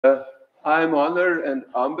I'm honored and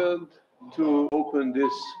humbled to open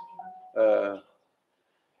this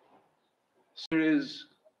series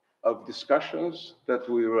of discussions that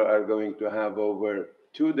we are going to have over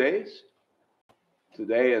 2 days,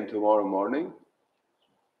 today and tomorrow morning,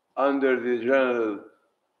 under the general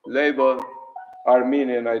label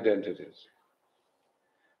Armenian Identities.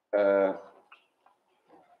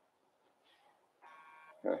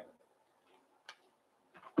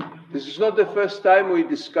 This is not the first time we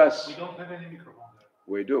discuss. We don't have any microphone there.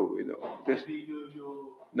 We do. This,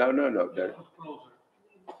 no.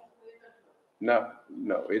 No,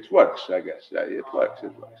 it works, I guess. It works.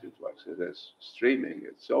 It is streaming.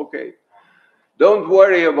 It's okay. Don't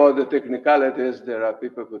worry about the technicalities. There are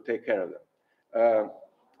people who take care of them.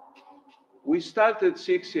 We started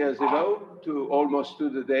 6 years ago, almost to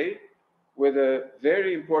the day, with a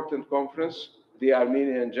very important conference, the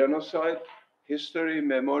Armenian Genocide, History,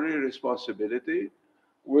 Memory, Responsibility,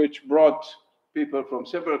 which brought people from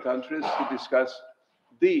several countries to discuss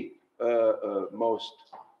the most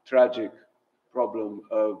tragic problem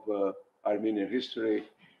of Armenian history,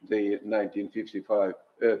 the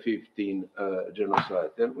 1915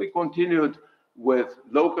 genocide. And we continued with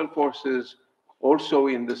local forces, also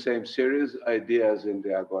in the same series, Ideas in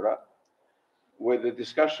the Agora, with a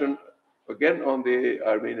discussion again on the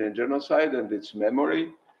Armenian genocide and its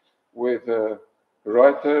memory, with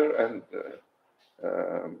writer and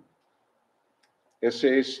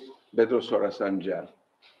essayist Bedros Horasanjan.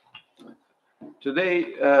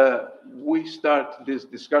 Today, we start this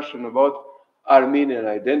discussion about Armenian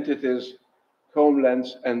identities,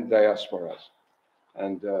 homelands, and diasporas.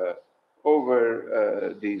 And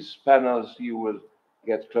over these panels, you will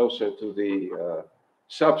get closer to the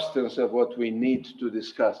substance of what we need to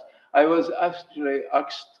discuss. I was actually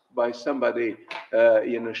asked by somebody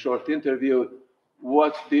in a short interview,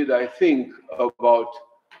 what did I think about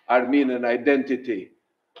Armenian identity?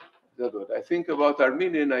 What I think about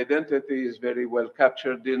Armenian identity is very well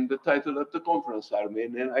captured in the title of the conference,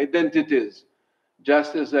 Armenian Identities.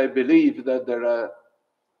 Just as I believe that there are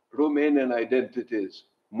Romanian identities,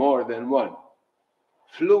 more than one.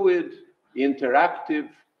 Fluid, interactive,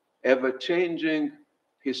 ever-changing,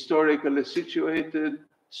 historically situated,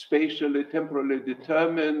 spatially, temporally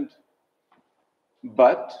determined.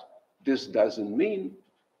 But this doesn't mean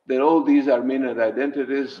that all these Armenian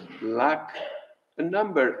identities lack a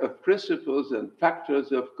number of principles and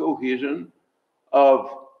factors of cohesion, of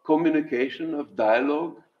communication, of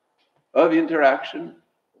dialogue, of interaction.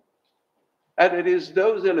 And it is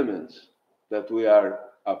those elements that we are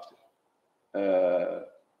after.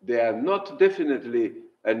 They are not definitely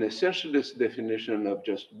an essentialist definition of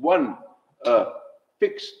just one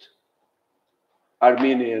fixed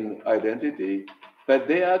Armenian identity, but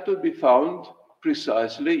they are to be found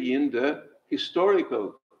precisely in the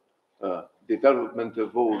historical development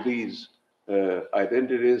of all these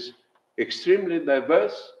identities, extremely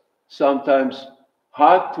diverse, sometimes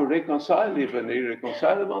hard to reconcile, even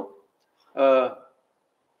irreconcilable,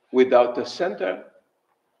 without a center,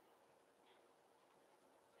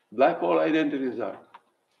 like all identities are.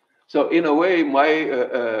 So in a way,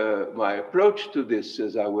 my approach to this,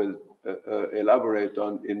 as I will elaborate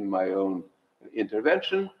on in my own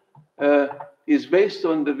intervention, is based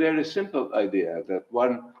on the very simple idea that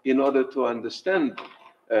one, in order to understand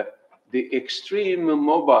the extreme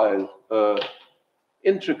mobile,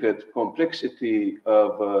 intricate complexity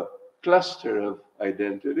of a cluster of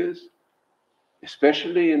identities,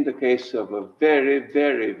 especially in the case of a very,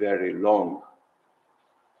 very, very long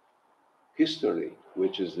history,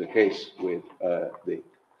 which is the case with the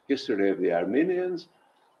history of the Armenians,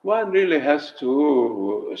 one really has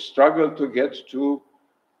to struggle to get to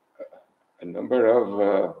a number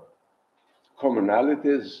of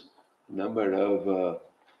commonalities, a number of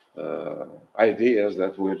ideas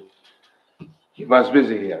that will keep us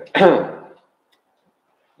busy here.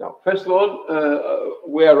 Now, first of all,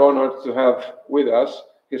 we are honored to have with us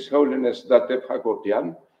His Holiness Datev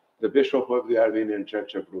Hagopian, the Bishop of the Armenian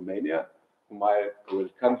Church of Romania, whom I will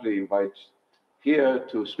kindly invite here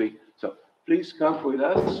to speak. So please come with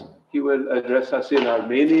us. He will address us in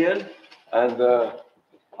Armenian, and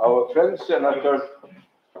our friend Senator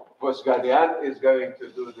Vosganian is going to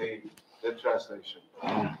do the translation.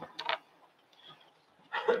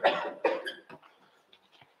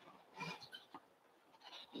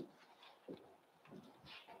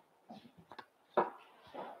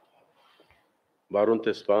 Բարոն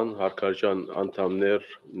տեսփան, հարգարժան անդամներ,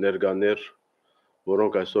 ներկաներ,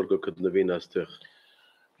 որոնք այսօր կգտնվին այստեղ։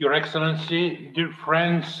 Your Excellency, dear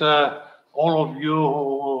friends, all of you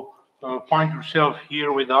who find yourself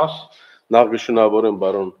here with us. Նախ կշնորհավորեմ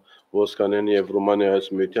բարոն Ոսկանեն եւ Ռումանիայից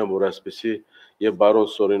միության, որ այսպեսի եւ բարոն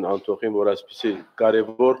Սորին Անտոխին, որ այսպեսի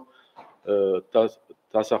կարևոր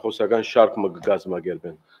դասախոսական շարք մը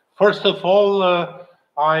կգազմագերբեն։ First of all,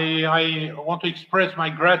 I want to express my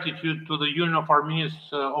gratitude to the Union of Armenians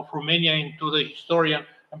of Romania and to the historian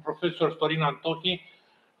and Professor Sorin Antochi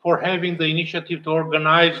for having the initiative to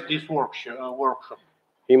organize this workshop.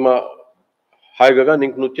 Հիմա հայկական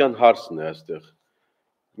ինքնության հարցն է այստեղ։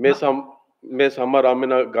 Մեզ համար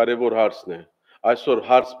ամենակարևոր հարցն է։ Այսօր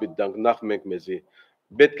հարց պիտանք նախ մենք մեզի։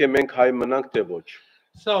 Պետք է մենք հայ մնանք թե ոչ։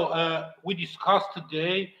 So we discussed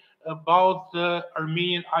today about the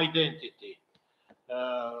Armenian identity.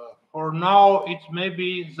 For now, it's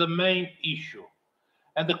maybe the main issue.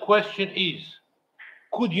 And the question is,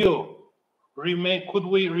 could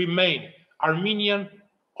we remain Armenian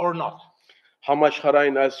or not?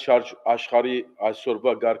 Համաշխարհային այս աշխարհի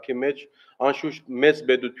այսօրվա ղարքի մեջ անշուշտ մեծ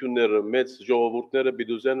պետությունները, մեծ ժողովուրդները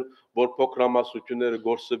պիտուզեն, որ փոքրամասնությունները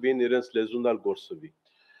գործվին, իրենց լեզունալ գործվի։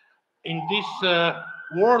 In this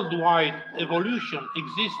worldwide evolution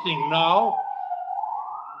existing now,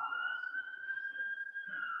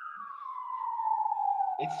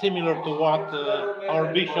 it's similar to what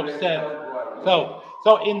our bishop said. So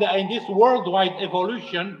in this worldwide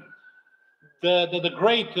evolution, the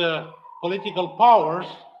great political powers,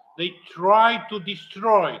 they try to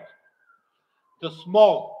destroy the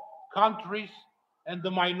small countries and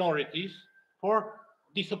the minorities for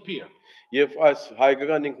disappear. Եվ այս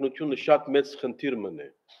հայկական ինքնությունը շատ մեծ խնդիր մնե։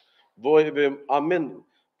 Որևէ ամեն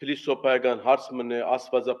փիլիսոփայական հարց մնե,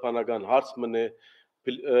 աստվածաբանական հարց մնե,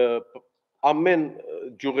 ամեն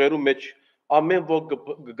ջուղերու մեջ ամեն ոք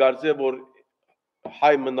կգարձե որ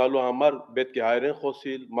հայ մնալու համար պետք է հայերեն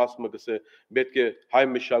խոսիլ, մասը գսե պետք է հայ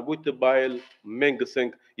մշակույթը բայել, մենք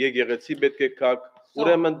գսենք եկեղեցի պետք է կակ,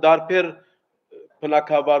 ուրեմն դարբեր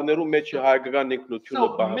բնակավարներու մեջ հայկական ինքնությունը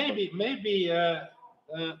բահ։ Maybe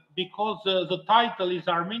because the title is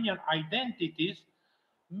Armenian Identities,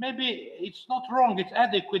 maybe it's not wrong, it's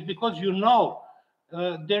adequate, because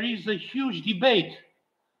there is a huge debate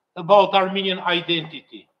about Armenian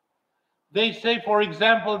identity. They say, for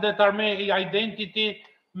example, that Armenian identity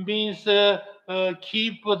means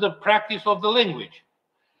keep the practice of the language.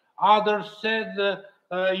 Others said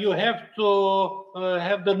you have to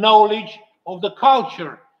have the knowledge of the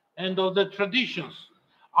culture and of the traditions.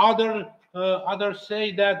 Others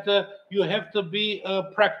say that you have to be a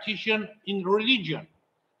practitioner in religion.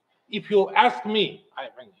 If you ask me,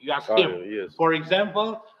 you ask him, yes. For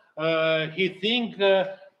example, he thinks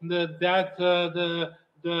that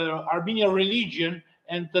the Armenian religion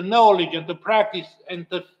and the knowledge and the practice and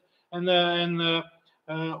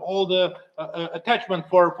all the attachment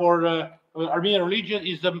for Armenian religion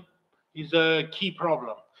is a key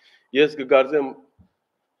problem. Ես կգարձեմ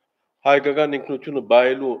հայկական ինքնությունը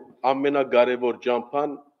բայելու ամենակարևոր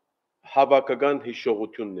ճամփան հավաքական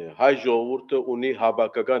հիշողությունն է։ Հայ ժողովուրդը ունի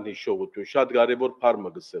հավաքական հիշողություն, շատ կարևոր բառ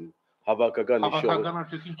գսեմ, հավաքական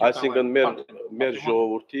հիշողություն։ Այսինքն մեր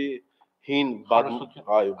ժողովրդի հին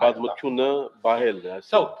պատմությունը բայելն է։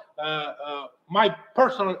 So my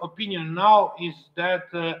personal opinion now is that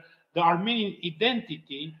the Armenian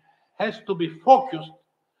identity has to be focused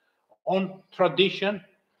on tradition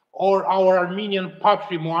or our Armenian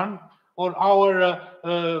patrimony or our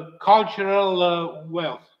cultural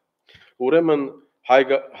wealth. Ուրեմն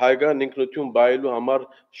հայկական ինքնություն բայելու համար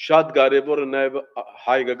շատ կարևոր է նաև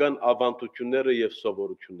հայկական ավանդությունները եւ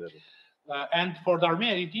սովորությունները։ And for the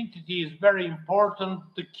Armenian identity is very important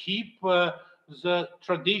to keep the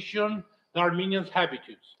tradition, the Armenian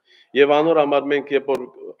habitudes. Եվ անոր համար մենք երբ որ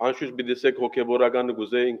անշուշտ բիդեսեք հոգեվորականը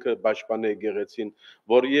գուզե ինքը պաշտպանել եկեղեցին,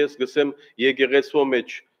 որ ես գսեմ եկեղեցու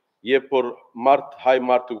մեջ երբ որ հայ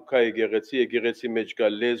մարդու կա եկեղեցի մեջ կա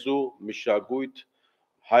լեզու, մշակույթ,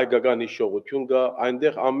 հայկական հիշողություն կա,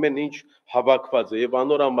 այնտեղ ամեն ինչ հավաքված է եւ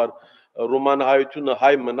անոր համար ռոման հայությունը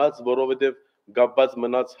հայ մնաց, որովհետեւ գապված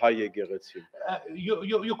մնաց հայ եկեղեցին։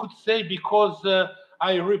 You could say because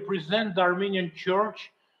I represent the Armenian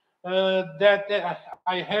church that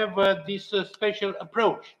I have this special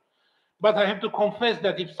approach. But I have to confess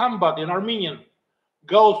that if somebody, an Armenian,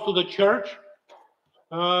 goes to the church,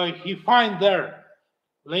 he finds their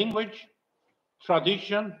language,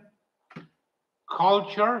 tradition,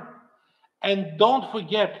 culture, and don't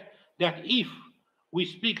forget that if we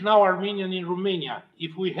speak now Armenian in Romania,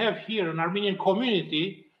 if we have here an Armenian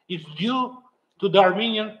community, it's due to the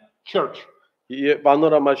Armenian church.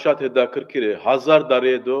 Panorama շատ հետաքրքիր է 1000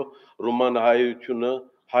 տարի հետո ռոման հայությունը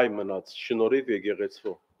հայ մնաց շնորհիվ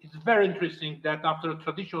եկեղեցու։ It's very interesting that after a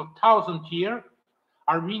tradition of 1000 years,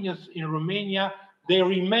 Armenians in Romania, they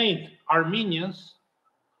remained Armenians,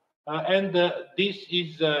 and this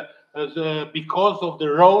is because of the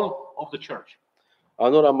role of the church.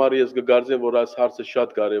 Անոր համար ես կգարձեմ, որ այս հարցը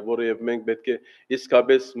շատ կարևոր է եւ մենք պետք է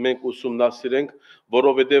իսկապես մենք ուսումնասիրենք,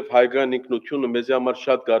 որովհետեւ հայկական ինքնությունը մեզ համար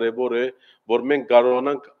շատ կարևոր է, որ մենք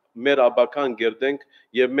կարողանանք մեր աբական գերտենք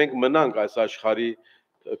եւ մենք մնանք այս աշխարհի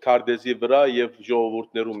քարտեզի վրա եւ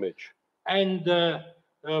ժողովուրդներու մեջ։ And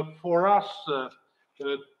for us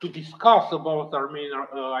to discuss about Armenian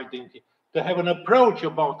identity, to have an approach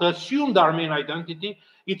about the assumed Armenian identity,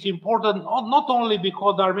 it's important not only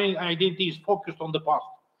because Armenian identity is focused on the past,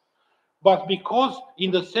 but because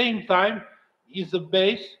in the same time is the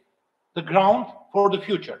base, the ground for the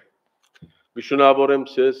future. Վիշունավորեմ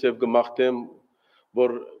ցես եւ գմախտեմ,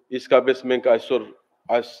 որ իսկապես մենք այսօր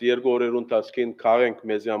այս երկու օրերուն տասկին քաղենք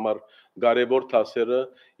մեզ համար կարևոր տասերը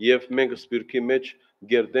եւ մենք սպիրկի մեջ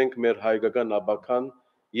գերտենք մեր հայկական աբական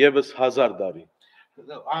եւս 1000 տարի։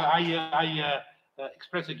 I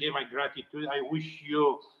express again my gratitude. I wish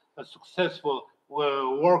you a successful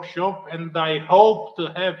workshop, and I hope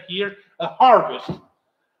to have here a harvest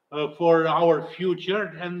for our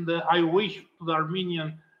future. And I wish to the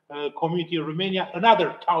Armenian community of Romania another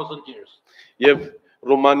 1,000 years. Եվ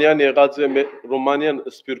Ռոմանիան եղած է Ռոմանիան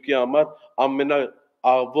սպիրկի համար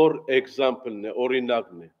ամենաավոր example-ն է,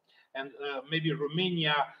 օրինակն է։ And maybe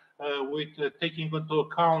Romania, with taking into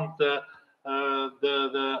account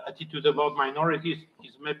the attitude about minorities,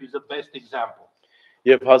 is maybe the best example.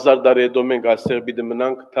 Եվ 1000 տարի հետո մենք այստեղ պիտի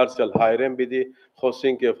մնանք, դարձյալ հայերեն պիտի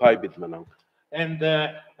խոսենք եւ հայ պիտի մնանք։ And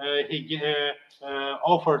he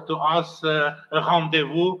offered to us a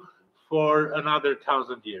rendezvous for another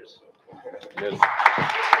 1,000 years. Yes.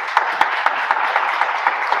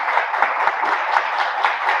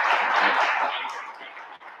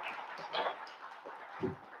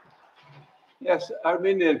 Yes,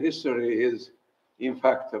 Armenian history is, in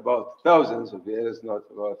fact, about thousands of years, not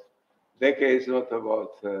about decades, not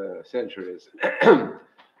about centuries.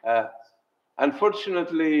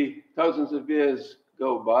 Unfortunately, thousands of years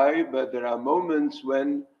go by, but there are moments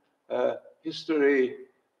when history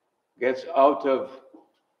gets out of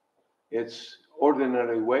its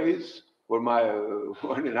ordinary ways, or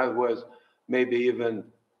in other words, maybe even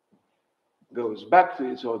goes back to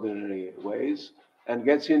its ordinary ways and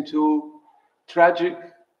gets into tragic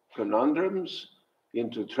conundrums,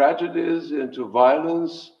 into tragedies, into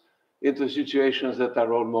violence, into situations that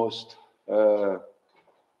are almost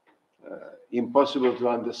impossible to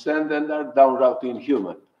understand and are downright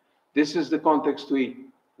inhuman. This is the context we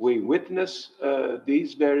witness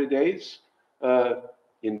these very days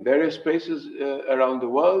in various places around the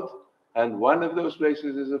world, and one of those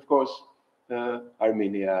places is, of course,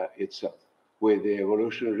 Armenia itself, with the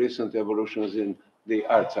recent evolutions in the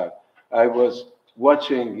Artsakh. I was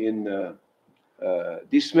watching in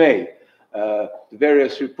dismay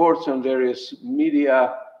various reports on various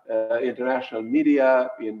media, international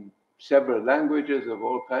media in several languages of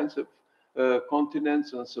all kinds of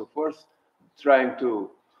continents and so forth, trying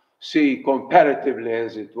to see comparatively,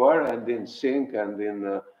 as it were, and in sync and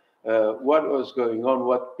in what was going on,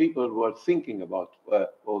 what people were thinking about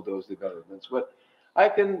all those developments. But I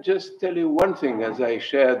can just tell you one thing, as I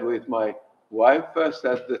shared with my wife first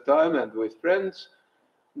at the time and with friends,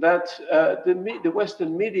 that the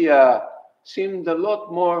Western media seemed a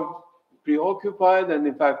lot more preoccupied and,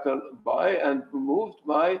 in fact, by and moved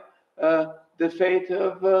by the fate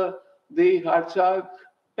of the Artsakh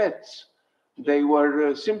pets. They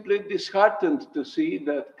were simply disheartened to see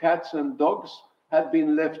that cats and dogs had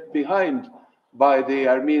been left behind by the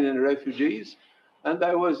Armenian refugees. And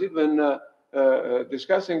I was even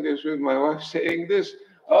discussing this with my wife, saying this,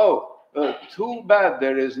 too bad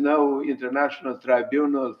there is no international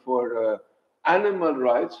tribunal for animal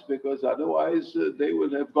rights, because otherwise they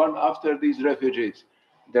would have gone after these refugees.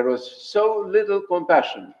 There was so little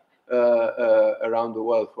compassion around the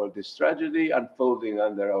world for this tragedy unfolding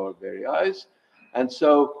under our very eyes. And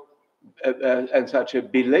so, and such a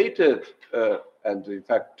belated, and in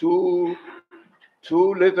fact, too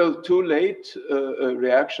little, too late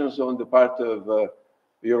reactions on the part of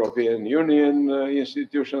European Union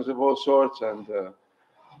institutions of all sorts, and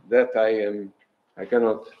that I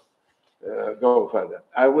cannot go further.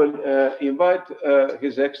 I will invite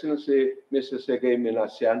His Excellency Mr. Sergei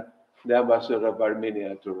Minasyan, the Ambassador of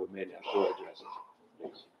Armenia to Romania, to address us.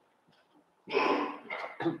 Please.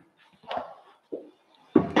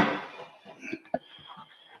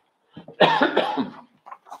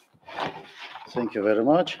 Thank you very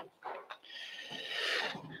much.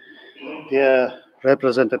 Dear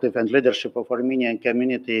representative and leadership of Armenian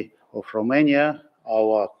community of Romania,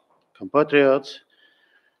 our compatriots,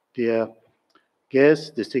 dear guests,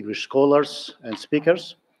 distinguished scholars and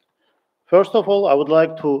speakers. First of all, I would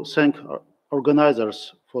like to thank our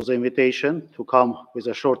organizers for the invitation to come with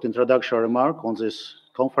a short introductory remark on this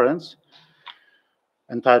conference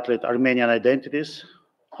entitled Armenian Identities,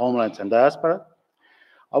 Homelands and Diaspora.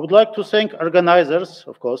 I would like to thank organizers,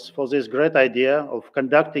 of course, for this great idea of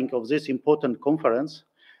conducting of this important conference,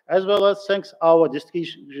 as well as thanks our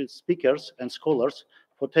distinguished speakers and scholars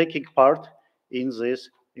for taking part in this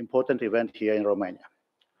important event here in Romania.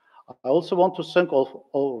 I also want to thank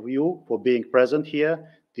all of you for being present here,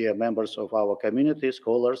 dear members of our community,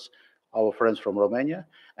 scholars, our friends from Romania,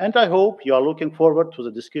 and I hope you are looking forward to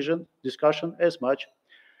the discussion as much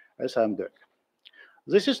as I'm doing.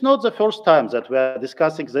 This is not the first time that we are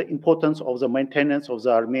discussing the importance of the maintenance of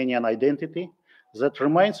the Armenian identity. That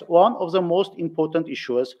remains one of the most important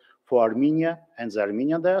issues for Armenia and the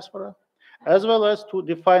Armenian diaspora, as well as to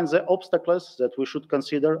define the obstacles that we should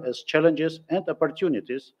consider as challenges and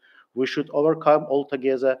opportunities we should overcome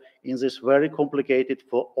altogether in this very complicated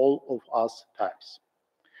for all of us times.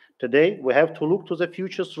 Today, we have to look to the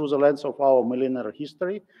future through the lens of our millennial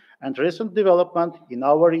history and recent development in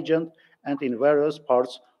our region and in various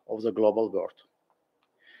parts of the global world.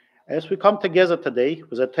 As we come together today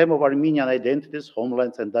with the theme of Armenian identities,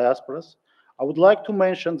 homelands, and diasporas, I would like to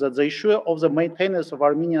mention that the issue of the maintenance of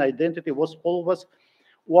Armenian identity was always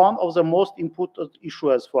one of the most important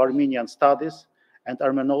issues for Armenian studies and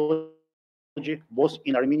Armenology, both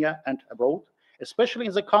in Armenia and abroad, especially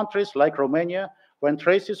in the countries like Romania, when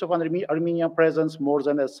traces of Armenian presence more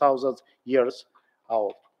than 1,000 years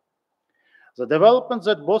old. The developments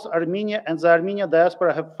that both Armenia and the Armenian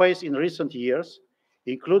diaspora have faced in recent years,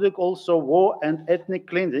 including also war and ethnic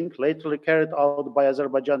cleansing lately carried out by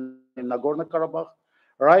Azerbaijan in Nagorno-Karabakh,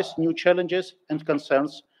 raise new challenges and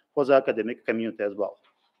concerns for the academic community as well.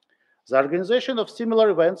 The organization of similar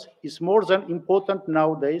events is more than important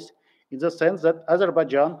nowadays in the sense that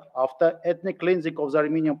Azerbaijan, after ethnic cleansing of the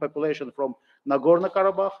Armenian population from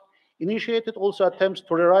Nagorno-Karabakh, initiated also attempts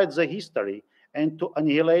to rewrite the history and to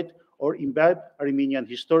annihilate or imbibe Armenian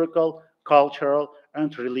historical, cultural,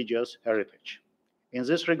 and religious heritage. In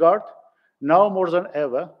this regard, now more than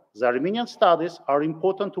ever, the Armenian studies are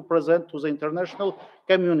important to present to the international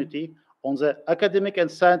community on the academic and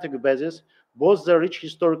scientific basis both the rich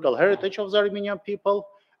historical heritage of the Armenian people,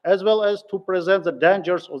 as well as to present the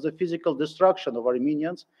dangers of the physical destruction of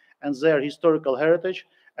Armenians and their historical heritage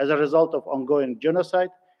as a result of ongoing genocide,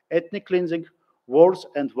 ethnic cleansing, wars,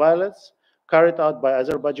 and violence carried out by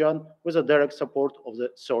Azerbaijan with the direct support of the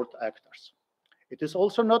third actors. It is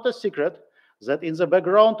also not a secret that in the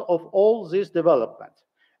background of all this development,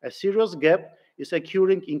 a serious gap is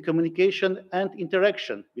occurring in communication and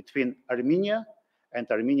interaction between Armenia and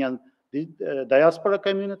Armenian diaspora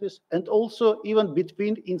communities, and also even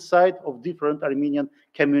between inside of different Armenian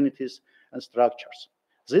communities and structures.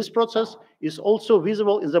 This process is also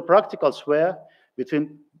visible in the practical sphere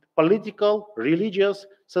between political, religious,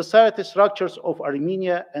 society structures of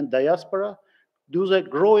Armenia and diaspora due to the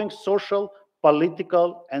growing social,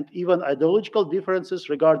 political, and even ideological differences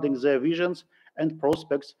regarding their visions and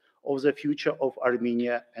prospects of the future of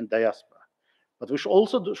Armenia and diaspora. But we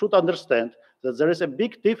should understand that there is a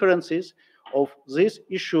big differences of this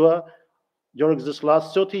issue during this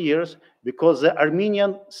last 30 years because the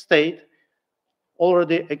Armenian state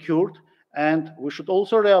already occurred, and we should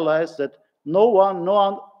also realize that no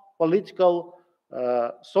one political,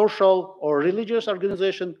 social, or religious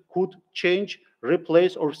organization could change,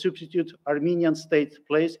 replace, or substitute Armenian state's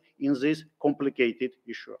place in this complicated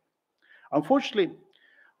issue. Unfortunately,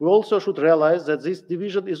 we also should realize that this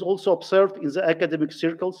division is also observed in the academic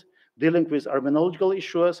circles dealing with Armenological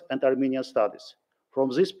issues and Armenian studies. From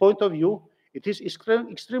this point of view, it is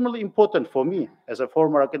extremely important for me as a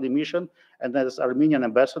former academician and as Armenian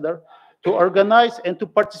ambassador to organize and to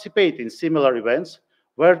participate in similar events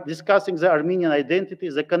where discussing the Armenian identity,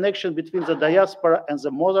 the connection between the diaspora and the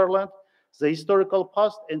motherland, the historical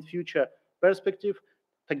past and future perspective.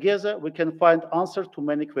 Together we can find answers to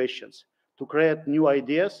many questions, to create new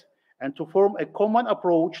ideas, and to form a common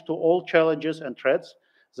approach to all challenges and threats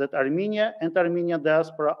that Armenia and Armenian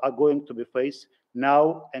diaspora are going to be faced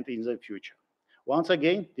now and in the future. Once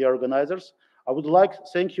again, dear organizers, I would like to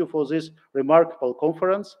thank you for this remarkable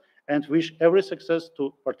conference and wish every success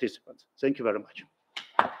to participants. Thank you very much.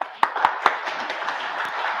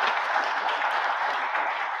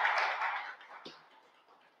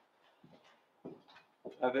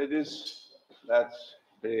 That's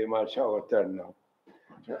pretty much our turn now.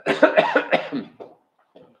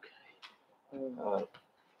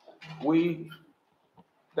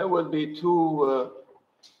 There will be two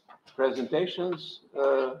presentations,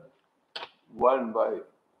 one by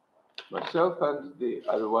myself and the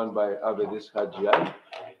other one by Abedis Hadjian.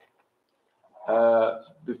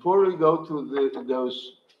 Before we go to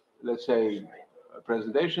those, let's say,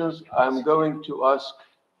 presentations, I'm going to ask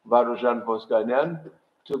Varujan Voskanyan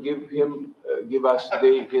to give us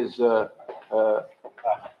his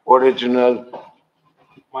original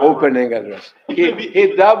opening address.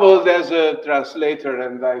 He doubled as a translator,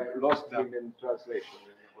 and I lost him in translation.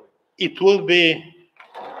 It will be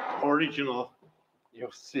original,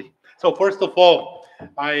 you'll see. So first of all,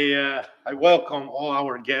 I welcome all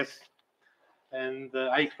our guests, and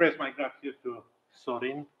I express my gratitude to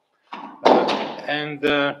Sorin. And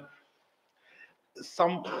a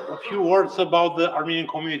few words about the Armenian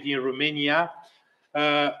community in Romania.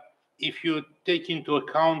 If you take into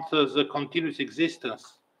account the continuous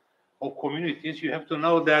existence of communities, you have to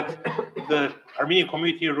know that the Armenian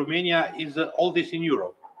community in Romania is the oldest in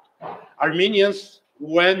Europe. Armenians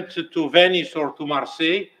went to Venice or to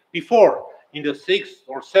Marseille before, in the 6th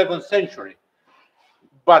or 7th century.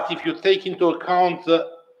 But if you take into account the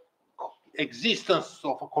existence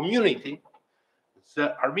of a community,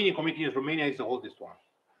 the Armenian community in Romania is the oldest one,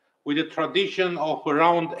 with a tradition of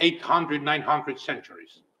around 800, 900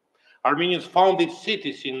 centuries. Armenians founded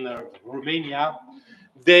cities in Romania.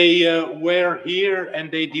 They were here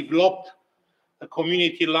and they developed a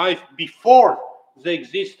community life before the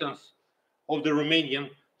existence of the Romanian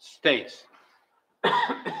states.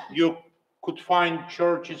 You could find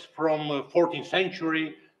churches from 14th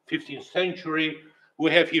century, 15th century.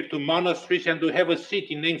 We have here two monasteries, and we have a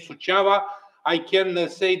city named Suceava. I can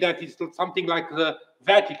say that it's something like the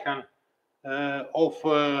Vatican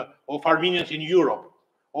of Armenians in Europe.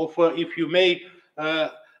 If you may,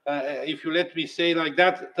 if you let me say like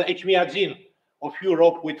that, the Echmiadzin of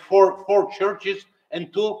Europe, with four churches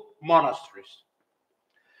and 2 monasteries.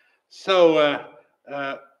 So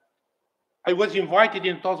I was invited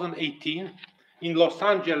in 2018 in Los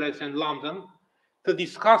Angeles and London to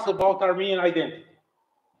discuss about Armenian identity.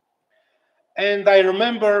 And I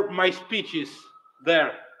remember my speeches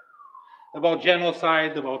there about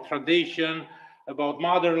genocide, about tradition, about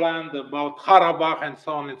motherland, about Karabakh, and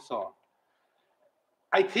so on and so on.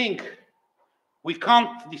 I think we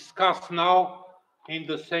can't discuss now in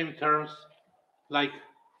the same terms like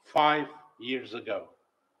 5 years ago.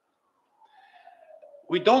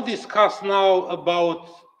 We don't discuss now about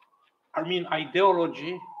Armenian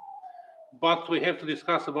ideology, but we have to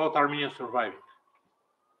discuss about Armenian surviving.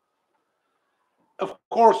 Of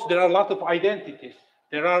course, there are a lot of identities.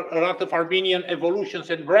 There are a lot of Armenian evolutions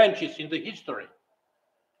and branches in the history.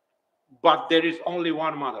 But there is only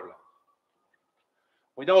one motherland.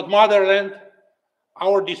 Without motherland,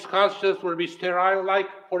 our discussions will be sterile, like,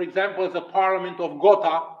 for example, the Parliament of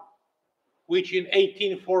Gotha, which in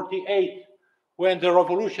 1848, when the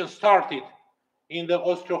revolution started in the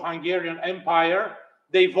Austro-Hungarian Empire,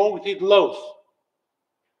 they voted laws.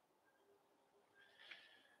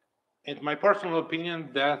 And my personal opinion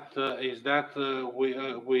is that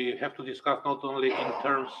we have to discuss not only in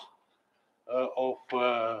terms of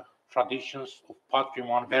traditions, of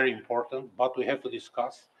patrimony, very important, but we have to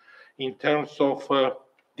discuss in terms of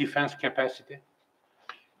defense capacity,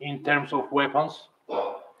 in terms of weapons,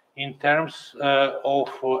 in terms of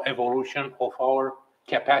evolution of our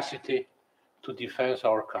capacity to defend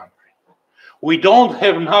our country. We don't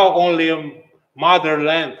have now only a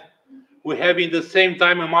motherland, we have in the same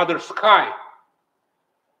time a mother sky.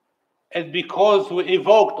 And because we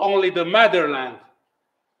evoked only the motherland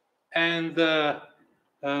and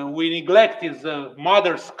we neglected the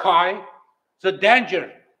mother sky, the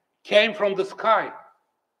danger came from the sky.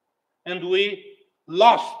 And we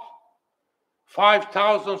lost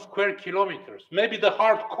 5,000 square kilometers, maybe the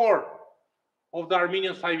hardcore of the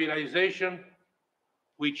Armenian civilization,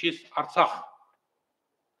 which is Artsakh.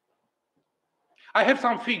 I have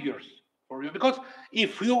some figures for you, because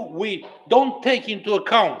if we don't take into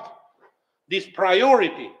account this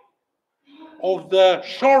priority of the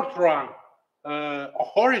short run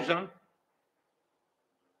horizon,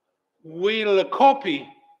 we'll copy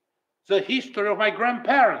the history of my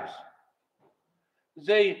grandparents.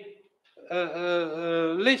 They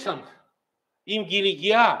listened in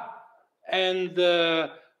Giligia and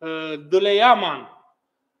Duleyaman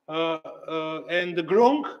and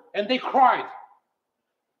Grung, and they cried.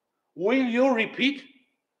 Will you repeat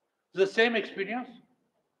the same experience?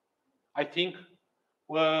 I think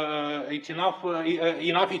it's enough.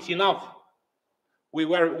 Enough is enough. We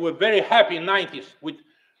were very happy in the 90s with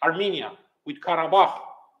Armenia, with Karabakh,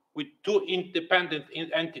 with 2 independent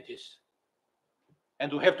entities.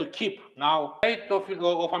 And we have to keep now the state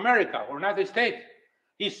of America or United States.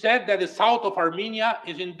 He said that the south of Armenia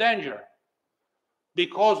is in danger.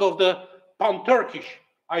 because of the pan-Turkish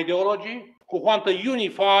ideology, who want to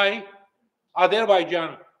unify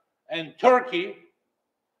Azerbaijan and Turkey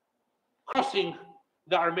crossing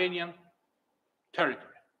the Armenian territory.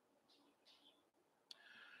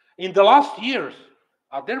 In the last years,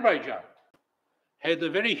 Azerbaijan had a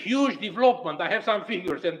very huge development. I have some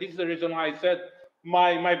figures, and this is the reason why I said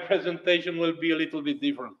my presentation will be a little bit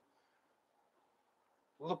different.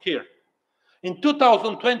 Look here. In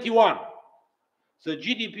 2021, the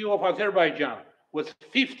GDP of Azerbaijan was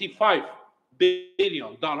 $55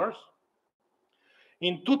 billion.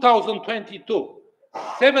 In 2022,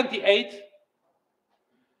 78.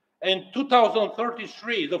 And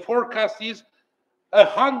 2033, the forecast is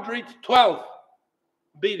 112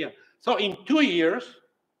 billion. So in 2 years,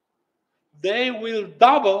 they will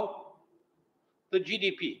double the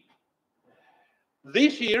GDP.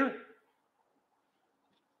 This year,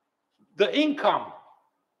 the income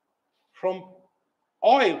from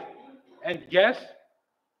oil and gas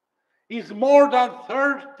is more than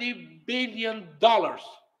 $30 billion.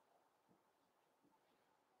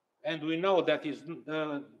 And we know that is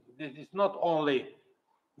not only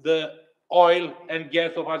the oil and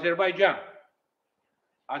gas of Azerbaijan.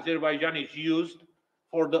 Azerbaijan is used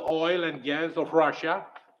for the oil and gas of Russia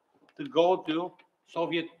to go to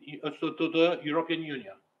the European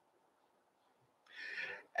Union.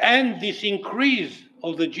 And this increase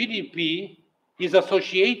of the GDP is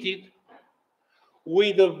associated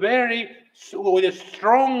with a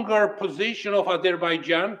stronger position of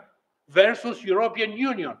Azerbaijan versus European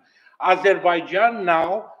Union. Azerbaijan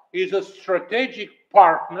now is a strategic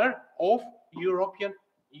partner of European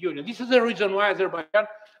Union. This is the reason why Azerbaijan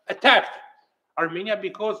attacked Armenia,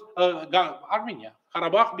 because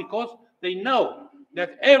Karabakh, because they know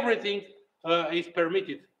that everything is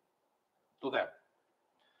permitted to them.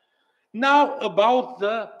 Now about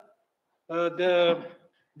the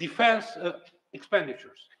defense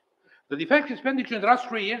expenditures. The defense expenditure in the last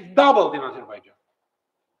 3 years doubled in Azerbaijan.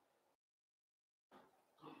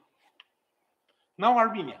 Now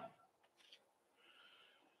Armenia.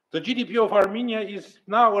 The GDP of Armenia is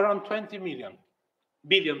now around $20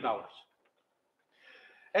 billion.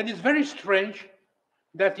 And it's very strange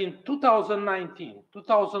that in 2019,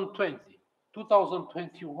 2020,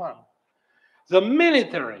 2021, the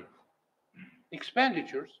military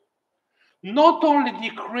expenditures not only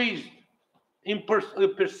decreased in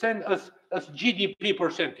percent as GDP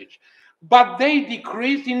percentage, but they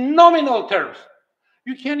decreased in nominal terms.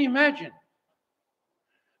 You can imagine.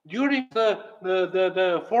 During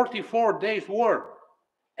the 44 days war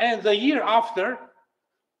and the year after,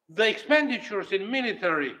 the expenditures in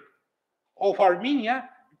military of Armenia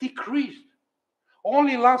decreased.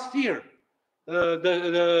 Only last year, the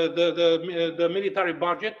military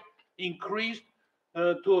budget increased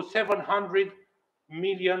to $700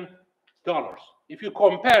 million. If you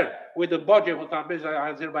compare with the budget of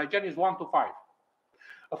Azerbaijan, is 1 to 5.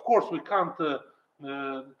 Of course, we can't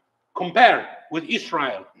compare with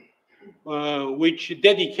Israel, which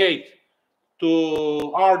dedicate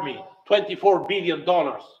to army $24 billion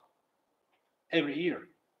every year.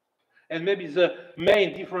 And maybe the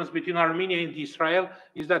main difference between Armenia and Israel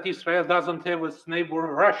is that Israel doesn't have its neighbor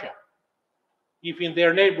Russia. If in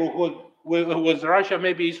their neighborhood was Russia,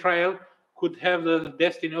 maybe Israel could have the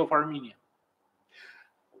destiny of Armenia.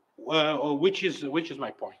 Which is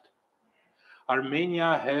my point.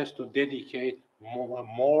 Armenia has to dedicate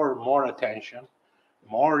more attention,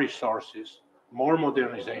 more resources, more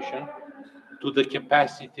modernization to the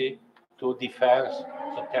capacity to defend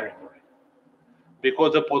the territory.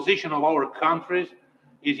 Because the position of our countries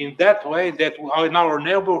is in that way that in our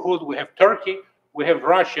neighborhood we have Turkey, we have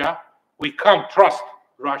Russia, we can't trust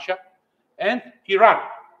Russia, and Iran.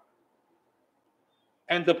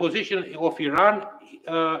 And the position of Iran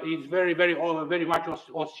is very much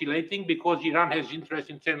oscillating, because Iran has interest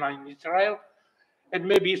in Israel, and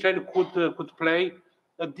maybe Israel could play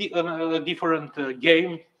a different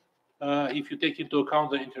game if you take into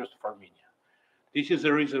account the interest of Armenia. This is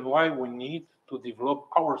the reason why we need to develop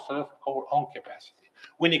ourselves, our own capacity.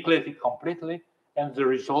 We neglected it completely, and the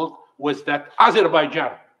result was that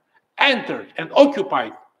Azerbaijan entered and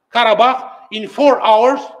occupied Karabakh in 4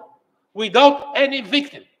 hours without any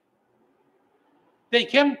victim. They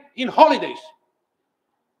came in holidays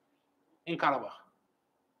in Karabakh.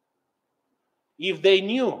 If they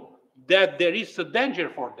knew that there is a danger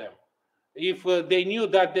for them, if they knew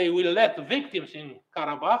that they will let victims in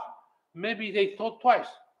Karabakh, maybe they thought twice.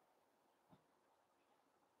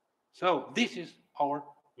 So this is our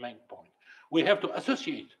main point. We have to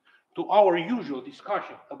associate to our usual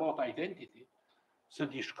discussion about identity the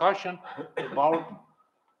discussion about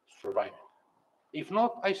survival. If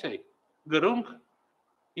not, I say, Gărâng,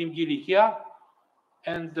 Imghilichia,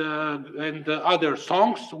 and other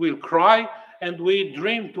songs will cry, and we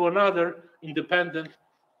dream to another independent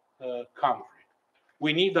country.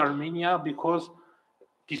 We need Armenia because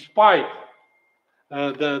despite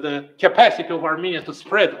the capacity of Armenia to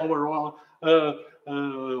spread over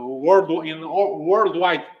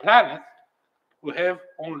worldwide planet, we have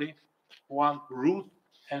only one root,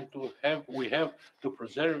 and we have to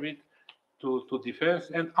preserve it, to defense.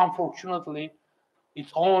 And unfortunately,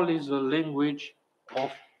 it's only the language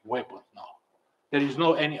of weapons now. There is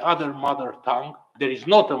no any other mother tongue. There is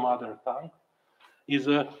not a mother tongue. It's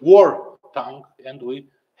a war tongue, and we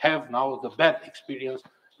have now the bad experience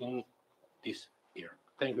in this year.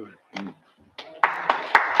 Thank you very much.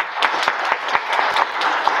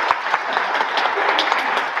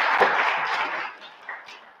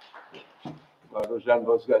 Rojan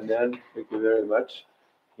Vosganyan, thank you very much.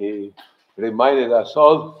 He reminded us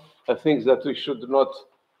all of things that we should not,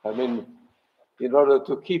 in order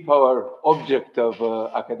to keep our object of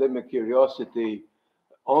academic curiosity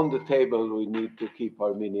on the table, we need to keep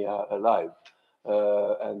Armenia alive.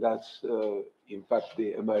 And that's, in fact,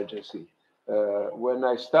 the emergency. When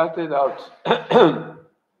I started out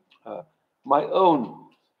my own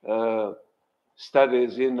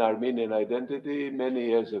studies in Armenian identity many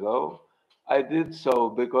years ago, I did so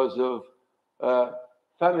because of a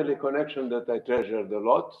family connection that I treasured a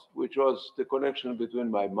lot, which was the connection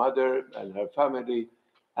between my mother and her family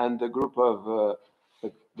and the group of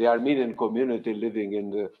the Armenian community living in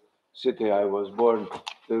the city I was born,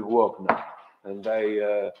 the Vuocna. And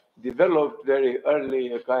I developed very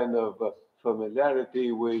early a kind of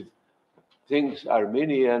familiarity with things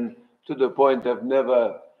Armenian, to the point of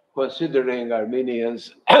never considering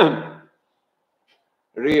Armenians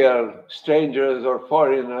real strangers or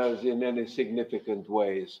foreigners in any significant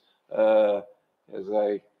ways. As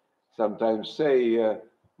I sometimes say,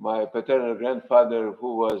 my paternal grandfather,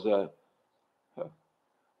 who was a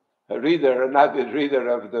reader, an avid reader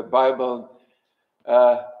of the Bible,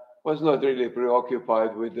 was not really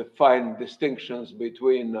preoccupied with the fine distinctions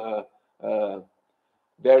between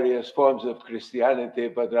various forms of Christianity,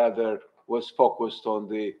 but rather was focused on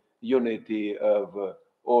the unity of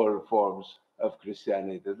all forms of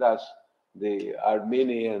Christianity. Thus, the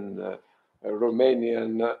Armenian,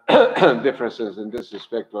 Romanian differences in this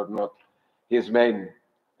respect were not his main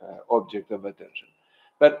object of attention.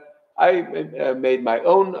 But I made my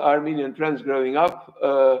own Armenian friends growing up,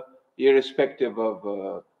 irrespective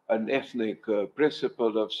of an ethnic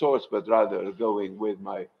principle of sorts, but rather going with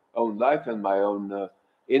my own life and my own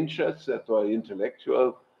interests that were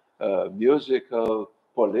intellectual, musical,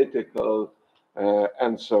 political,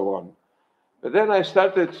 and so on. But then I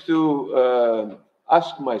started to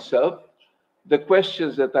ask myself the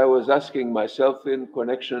questions that I was asking myself in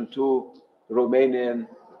connection to the Romanian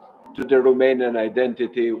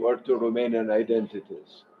identity or to Romanian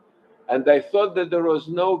identities. And I thought that there was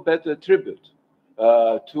no better tribute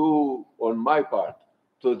on my part,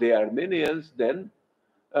 to the Armenians than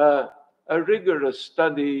a rigorous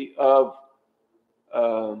study of,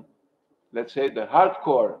 let's say, the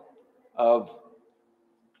hardcore of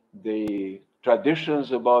the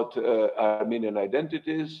traditions about Armenian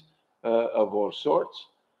identities of all sorts.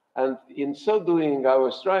 And in so doing, I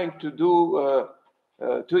was trying to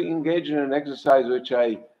engage in an exercise which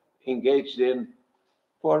I engaged in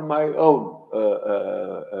for my own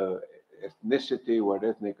ethnicity or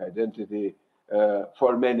ethnic identity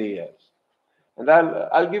for many years. And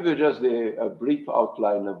I'll give you just a brief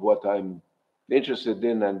outline of what I'm interested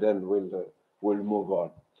in, and then we'll move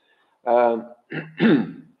on.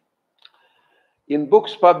 In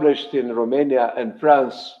books published in Romania and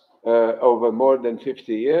France over more than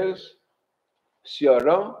 50 years,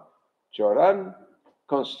 Cioran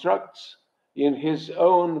constructs in his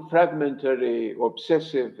own fragmentary,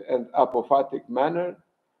 obsessive, and apophatic manner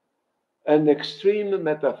an extreme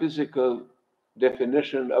metaphysical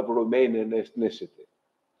definition of Romanian ethnicity.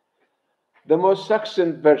 The most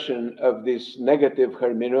succinct version of this negative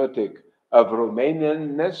hermeneutic of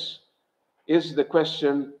Romanianness is the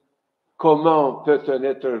question, comment peut-on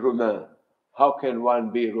être roumain? How can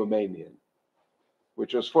one be Romanian?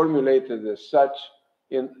 Which was formulated as such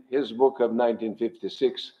in his book of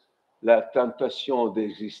 1956, La tentation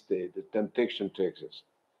d'exister, the temptation to exist.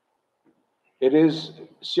 It is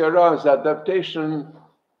Cioran's adaptation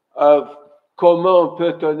of comment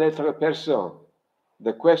peut-on être personne,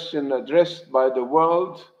 the question addressed by the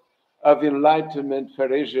world of Enlightenment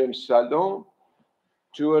Parisian salon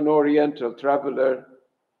to an Oriental traveler,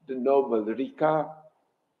 the noble Rica,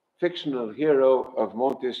 fictional hero of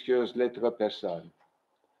Montesquieu's Lettres Persanes.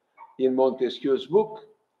 in Montesquieu's book,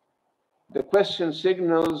 the question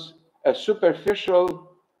signals a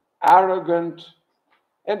superficial, arrogant,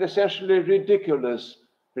 and essentially ridiculous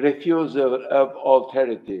refusal of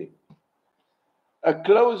alterity, a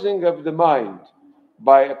closing of the mind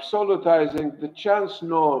by absolutizing the chance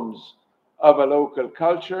norms of a local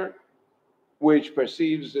culture which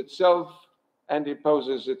perceives itself and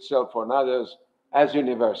imposes itself on others as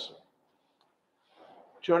universal.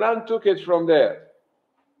 Choran took it from there.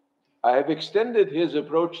 I have extended his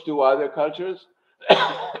approach to other cultures,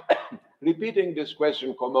 repeating this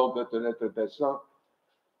question, comment peut-on être personne,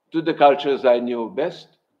 to the cultures I knew best,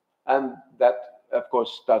 and that, of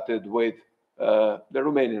course, started with the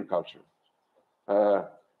Romanian culture.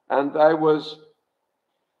 And I was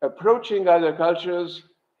approaching other cultures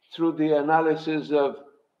through the analysis of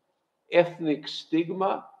ethnic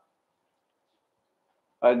stigma,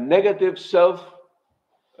 a negative self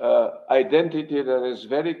identity that is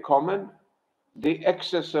very common, the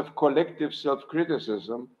excess of collective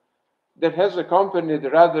self-criticism that has accompanied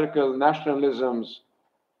radical nationalisms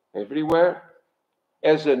everywhere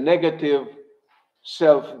as a negative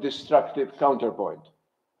self-destructive counterpoint.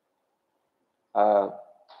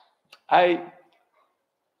 I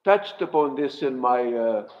touched upon this in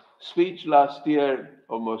my speech last year,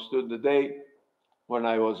 almost to the day, when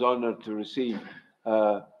I was honored to receive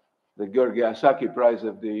the Gheorghe Asaki Prize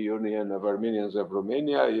of the Union of Armenians of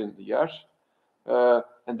Romania in Iași.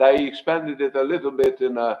 And I expanded it a little bit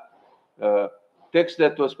in a text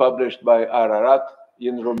that was published by Ararat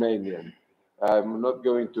in Romanian. I'm not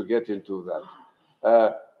going to get into that.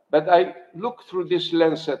 But I look through this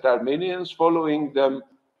lens at Armenians, following them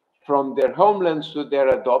from their homelands to their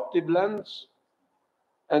adoptive lands,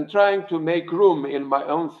 and trying to make room in my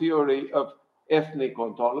own theory of ethnic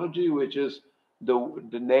ontology, which is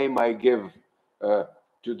the name I give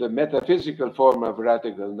to the metaphysical form of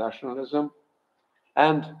radical nationalism.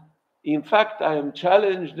 And in fact, I am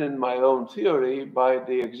challenged in my own theory by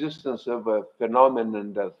the existence of a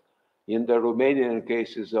phenomenon that in the Romanian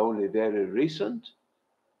case is only very recent,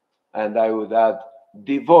 and I would add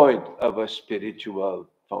devoid of a spiritual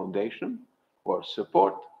foundation or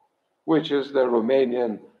support, which is the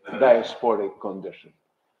Romanian diasporic condition.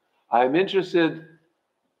 I'm interested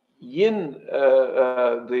in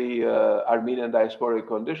the Armenian diasporic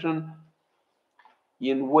condition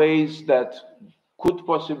in ways that could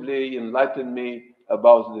possibly enlighten me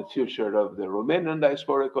about the future of the Romanian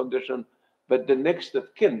diasporic condition, but the next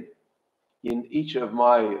of kin in each of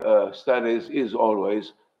my studies is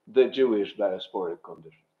always the Jewish diasporic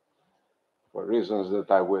condition, for reasons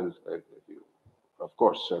that I will, of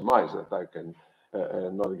course, surmise that I can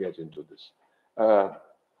not get into this.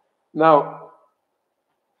 Now,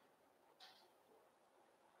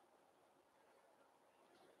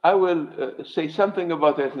 I will say something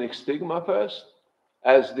about ethnic stigma first,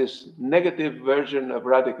 as this negative version of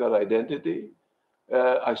radical identity.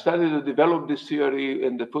 I started to develop this theory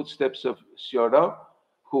in the footsteps of Cioran,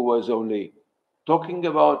 who was only talking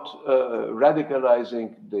about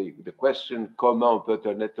radicalizing the question, comment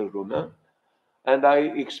peut-on être roumain? And I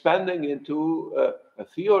expanding into a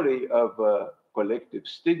theory of collective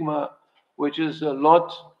stigma, which is a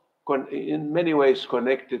lot, in many ways,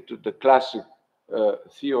 connected to the classic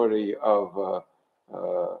theory of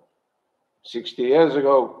 60 years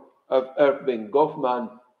ago of Erving Goffman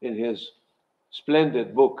in his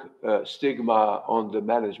splendid book, Stigma on the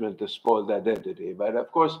Management of Spoiled Identity. But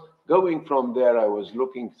of course, going from there, I was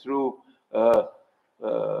looking through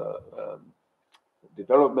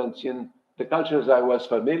developments in the cultures I was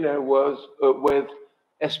familiar with,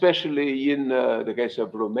 especially in the case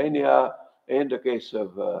of Romania, in the case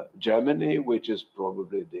of Germany, which is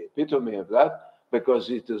probably the epitome of that, because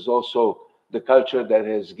it is also the culture that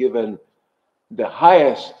has given the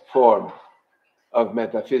highest form of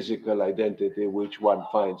metaphysical identity, which one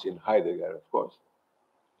finds in Heidegger, of course,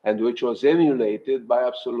 and which was emulated by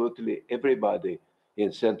absolutely everybody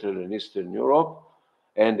in Central and Eastern Europe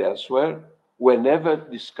and elsewhere, whenever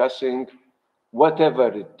discussing whatever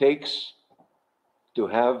it takes to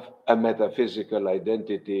have a metaphysical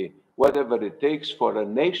identity, whatever it takes for a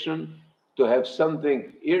nation to have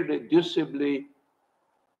something irreducibly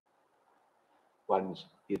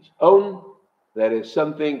its own, that is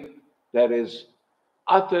something that is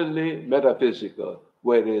utterly metaphysical,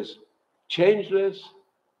 where it is changeless,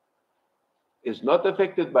 is not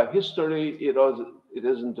affected by history, it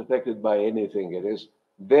isn't affected by anything. It is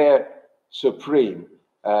there supreme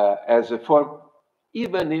as a form,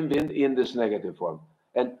 even in this negative form.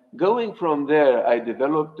 And going from there, I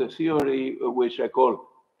developed a theory which I call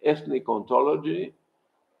ethnic ontology,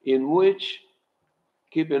 in which,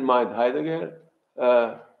 keep in mind Heidegger,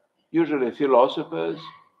 usually philosophers,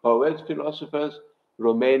 poets, philosophers.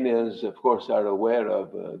 Romanians, of course, are aware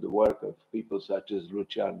of the work of people such as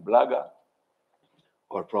Lucian Blaga,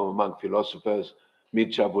 or from among philosophers,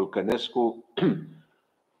 Mircea Vulcănescu,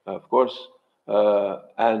 of course,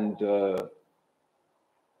 and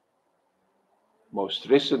most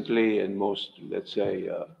recently and most, let's say,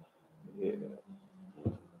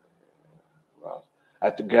 well,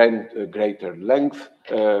 at greater length,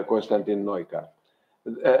 Constantin Noica.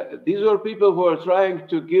 These were people who are trying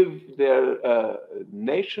to give their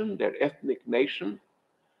nation, their ethnic nation,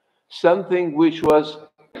 something which was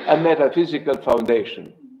a metaphysical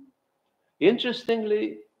foundation.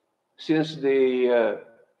 Interestingly, since now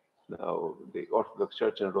the Orthodox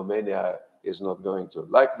Church in Romania is not going to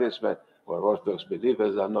like this, but or Orthodox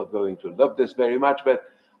believers are not going to love this very much, but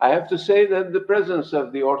I have to say that the presence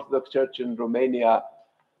of the Orthodox Church in Romania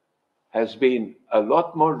has been a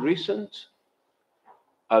lot more recent,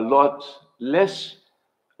 a lot less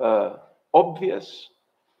obvious,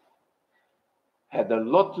 had a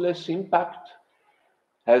lot less impact,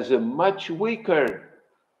 has a much weaker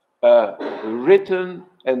written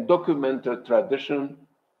and documented tradition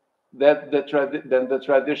than the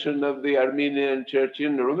tradition of the Armenian Church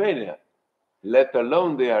in Romania, let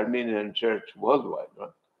alone the Armenian Church worldwide. Right?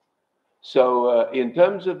 So in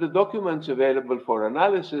terms of the documents available for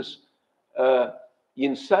analysis,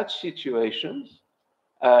 in such situations,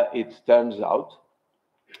 it turns out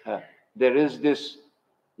there is this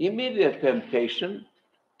immediate temptation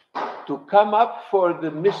to come up for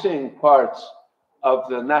the missing parts of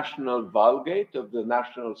the national Vulgate, of the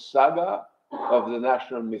national saga, of the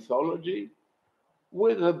national mythology,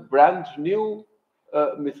 with a brand new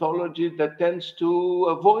mythology that tends to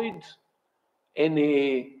avoid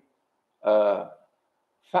any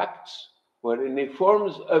facts or any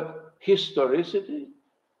forms of historicity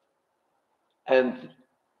and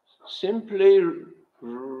simply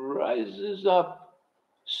rises up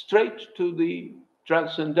straight to the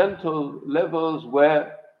transcendental levels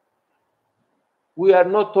where we are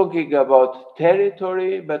not talking about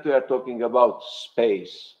territory, but we are talking about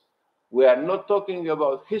space. We are not talking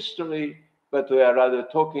about history, but we are rather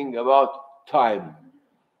talking about time.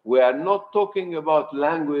 We are not talking about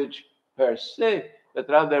language per se, but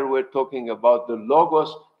rather we're talking about the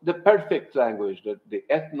logos, the perfect language, the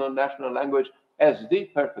ethno-national language as the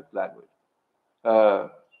perfect language.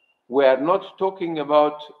 We are not talking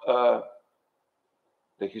about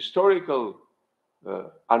the historical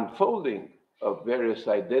unfolding of various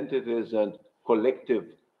identities and collective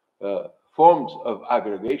forms of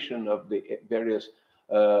aggregation of the various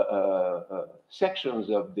sections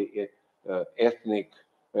of the ethnic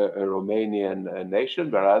Romanian nation,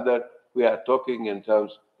 but rather we are talking in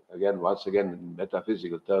terms, again, once again, in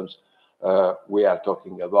metaphysical terms, we are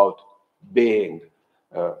talking about being,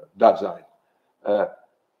 Dasein.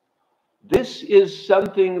 This is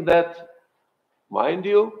something that, mind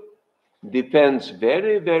you, depends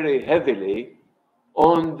very, very heavily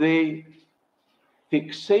on the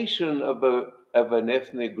fixation of an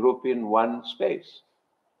ethnic group in one space.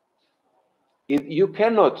 You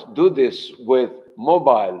cannot do this with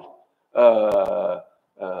mobile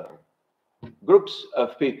groups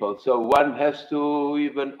of people. So one has to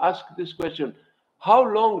even ask this question, how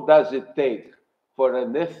long does it take for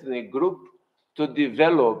an ethnic group to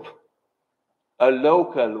develop a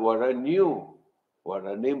local or a new or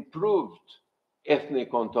an improved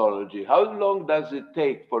ethnic ontology? How long does it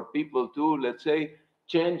take for people to, let's say,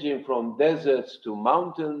 changing from deserts to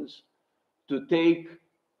mountains, to take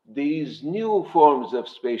these new forms of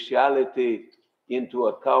spatiality into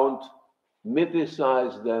account,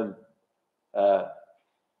 mythicize them,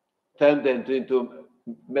 turn them into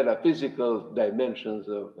metaphysical dimensions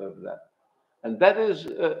of that? And that is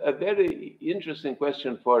a very interesting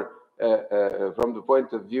question for, from the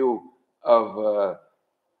point of view of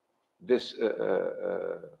this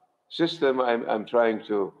system I'm trying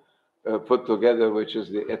to put together, which is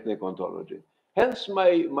the ethnic ontology. Hence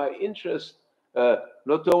my interest,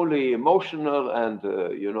 not only emotional and,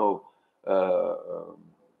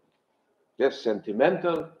 yes,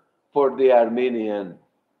 sentimental for the Armenian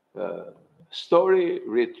story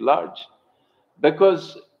writ large,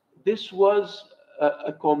 because this was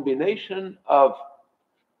a combination of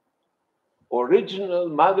original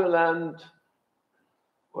motherland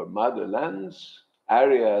or motherlands,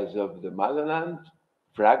 areas of the motherland,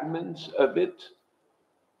 fragments of it,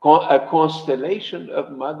 a constellation of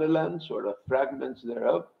motherlands or of fragments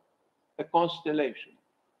thereof, a constellation,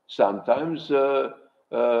 sometimes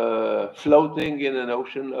floating in an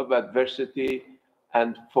ocean of adversity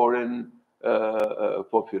and foreign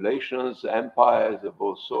populations, empires of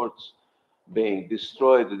all sorts, being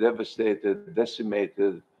destroyed, devastated,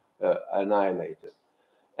 decimated, annihilated.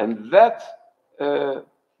 And that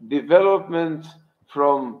development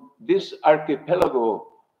from this archipelago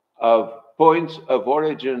of points of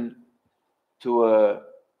origin to a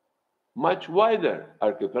much wider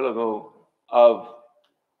archipelago of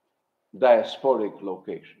diasporic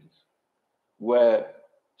locations, where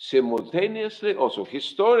simultaneously, also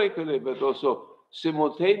historically, but also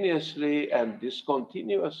simultaneously and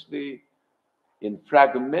discontinuously, in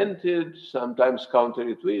fragmented, sometimes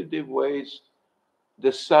counterintuitive ways,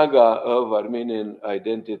 the saga of Armenian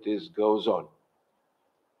identities goes on.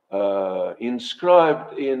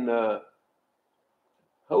 Inscribed in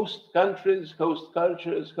host countries, host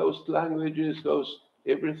cultures, host languages, host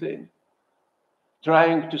everything,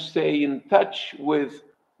 trying to stay in touch with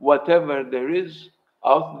whatever there is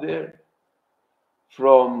out there,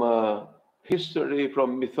 from history,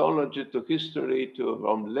 from mythology to history,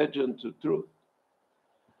 from legend to truth.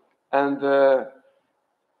 And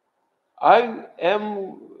I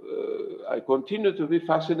continue to be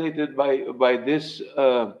fascinated by this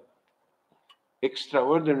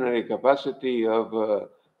extraordinary capacity of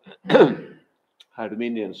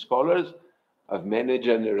Armenian scholars of many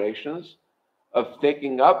generations of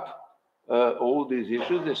taking up all these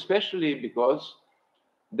issues, especially because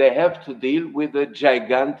they have to deal with a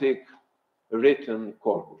gigantic written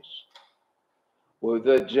corpus, with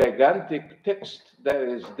a gigantic text that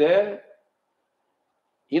is there.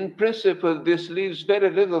 In principle, this leaves very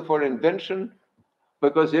little for invention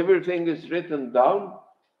because everything is written down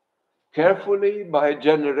carefully by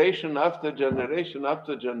generation after generation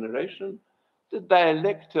after generation. The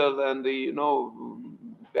dialectal and the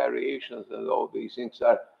variations and all these things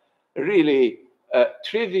are really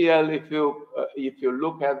trivial if you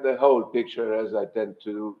look at the whole picture, as I tend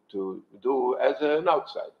to do as an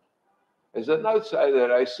outsider. As an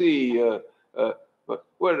outsider, I see.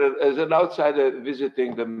 As an outsider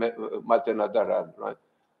visiting the Matenadaran, right?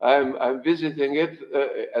 I'm visiting it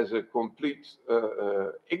as a complete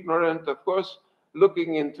ignorant, of course,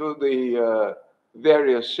 looking into the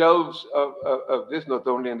various shelves of this, not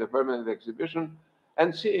only in the permanent exhibition,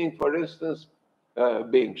 and seeing, for instance,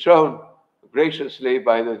 being shown graciously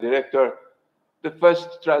by the director, the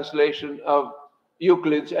first translation of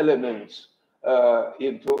Euclid's Elements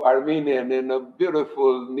into Armenian in a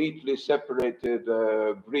beautiful, neatly separated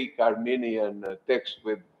Greek-Armenian text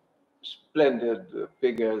with splendid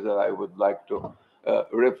figures that I would like to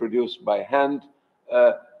reproduce by hand.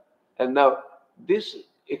 And now, this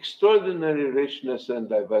extraordinary richness and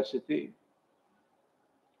diversity,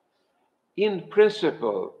 in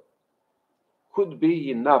principle, could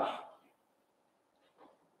be enough,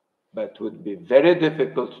 but would be very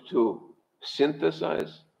difficult to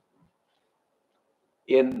synthesize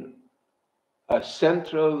in a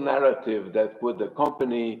central narrative that would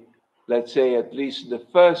accompany, let's say, at least the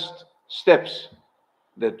first steps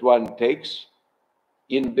that one takes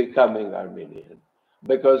in becoming Armenian.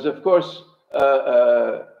 Because, of course,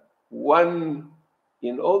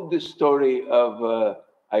 in all this story of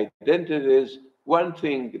identities, one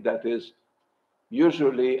thing that is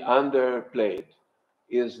usually underplayed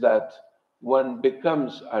is that one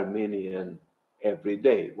becomes Armenian every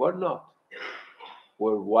day. We're not.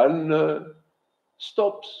 Where one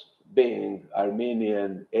stops being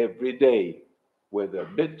Armenian every day with a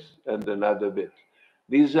bit and another bit.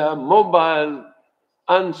 These are mobile,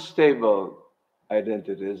 unstable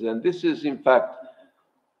identities. And this is, in fact,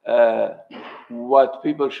 what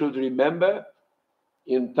people should remember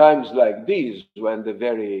in times like these, when the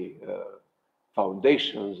very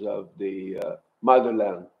foundations of the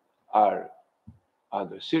motherland are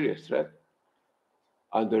under serious threat,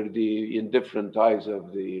 under the indifferent eyes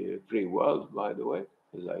of the free world, by the way,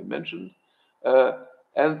 as I mentioned.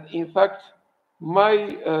 And in fact,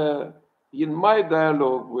 in my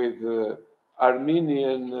dialogue with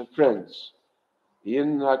Armenian friends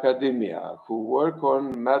in academia who work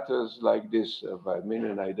on matters like this of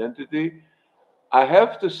Armenian identity, I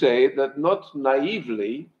have to say that not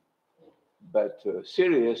naively, but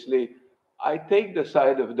seriously, I take the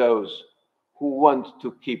side of those who want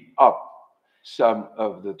to keep up some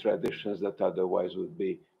of the traditions that otherwise would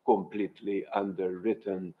be completely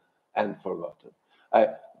underwritten and forgotten. I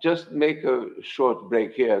just make a short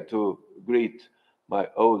break here to greet my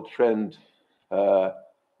old friend,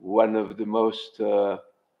 one of the most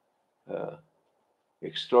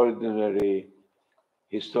extraordinary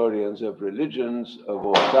historians of religions of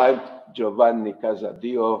all time, Giovanni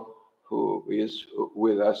Casadio, who is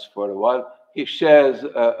with us for a while. He shares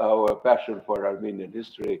our passion for Armenian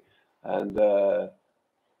history. And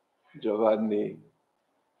Giovanni,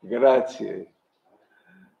 grazie.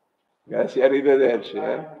 Grazie, arrivederci.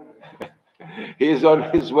 He's on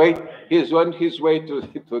his way. He's on his way to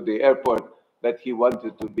the airport, but he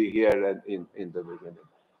wanted to be here in the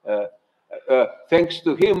beginning. Thanks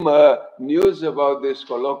to him, news about this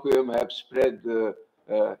colloquium have spread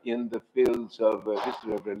in the fields of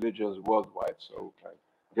history of religions worldwide. So I'm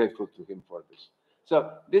grateful to him for this.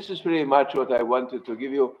 So this is pretty much what I wanted to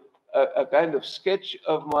give you, a kind of sketch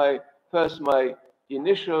of my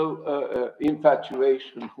initial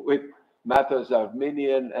infatuation with matters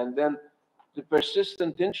Armenian, and then the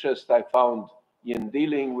persistent interest I found in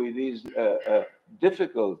dealing with these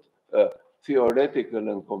difficult theoretical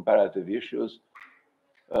and comparative issues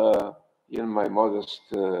in my modest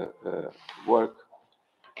work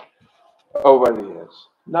over the years.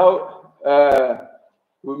 Now,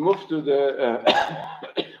 we move to the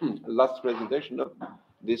last presentation of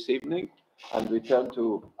this evening, and we turn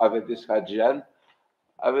to Avedis Hadjian.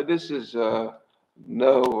 Avedis is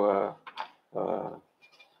no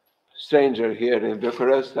stranger here in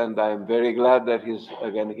Bucharest, and I'm very glad that he's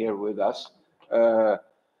again here with us.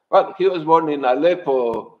 Well, he was born in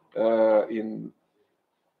Aleppo in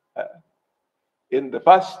the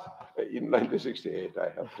past, in 1968, I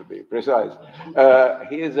have to be precise.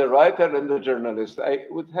 He is a writer and a journalist. I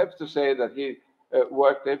would have to say that he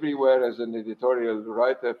worked everywhere as an editorial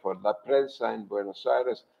writer for La Prensa in Buenos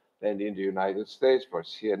Aires and in the United States for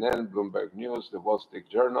CNN, Bloomberg News, the Wall Street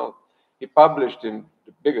Journal. He published in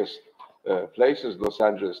the biggest places, Los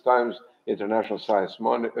Angeles Times, International Science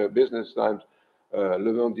Business Times,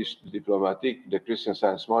 Le Monde Diplomatique, the Christian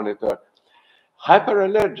Science Monitor,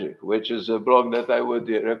 Hyperallergic, which is a blog that I would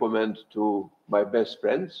recommend to my best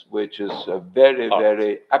friends, which is a very,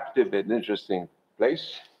 very active and interesting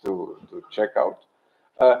place to check out.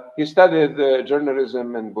 He studied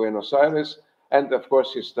journalism in Buenos Aires, and of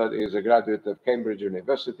course he is a graduate of Cambridge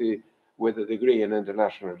University with a degree in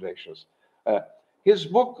international relations. His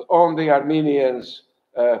book on the Armenians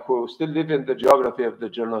who still live in the geography of the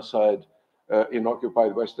genocide in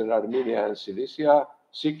occupied Western Armenia and Cilicia,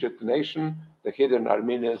 Secret Nation, the Hidden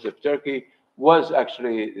Armenians of Turkey, was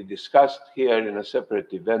actually discussed here in a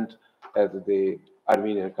separate event at the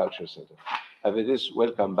Armenian Culture Center. Avedis,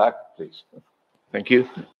 welcome back, please. Thank you.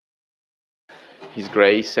 His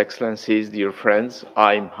Grace, Excellencies, dear friends,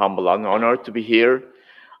 I'm humble and honored to be here.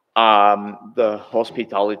 The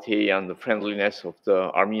hospitality and the friendliness of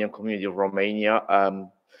the Armenian community of Romania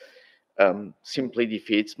simply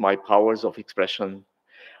defeats my powers of expression.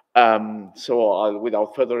 So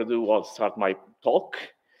without further ado, I'll start my talk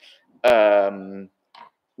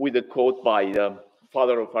with a quote by the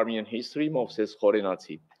father of Armenian history, Movses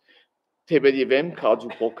Khorenatsi. Թեբեդիվեմ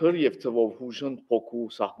քաջու փոքր եւ թվով հուժընդ փոքու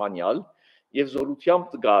սահմանյալ եւ զորությամբ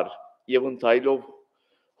տգար եւ ընթայլով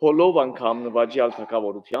հոլով անգամ նվաճյալ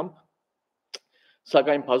թակավորությամբ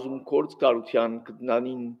սակայն բազում կորց կարության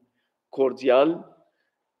կդնանին կորձյալ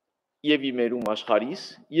եւ իմերում աշխարհիս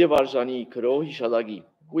եւ արժանի քրո հիշադակի,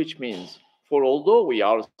 which means, for although we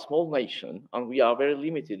are a small nation and we are very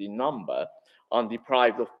limited in number and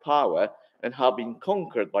deprived of power and have been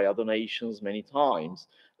conquered by other nations many times,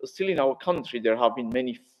 still in our country there have been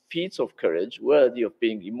many feats of courage worthy of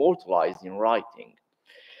being immortalized in writing.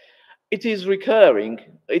 It is a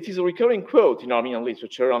recurring quote in Armenian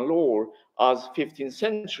literature and lore, as 15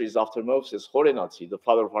 centuries after Movses Khorenatsi, the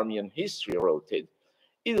father of Armenian history, wrote it.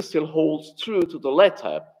 It still holds true to the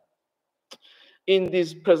letter. In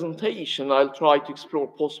this presentation, I'll try to explore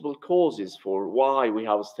possible causes for why we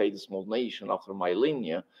have stayed a small nation after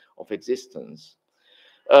millennia of existence.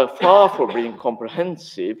 Far from being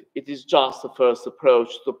comprehensive, it is just the first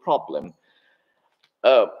approach to the problem.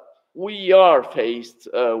 We are faced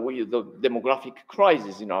with the demographic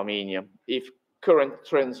crisis in Armenia. If current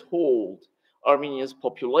trends hold, Armenia's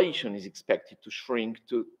population is expected to shrink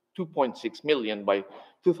to 2.6 million by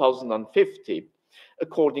 2050,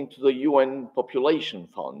 according to the UN Population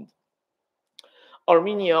Fund.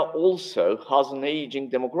 Armenia also has an aging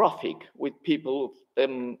demographic, with people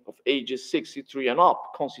of ages 63 and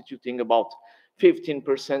up constituting about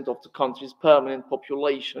 15% of the country's permanent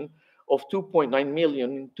population of 2.9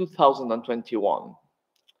 million in 2021.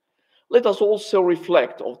 Let us also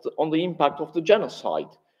reflect on the impact of the genocide,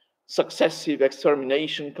 successive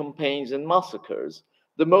extermination campaigns and massacres,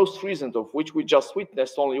 the most recent of which we just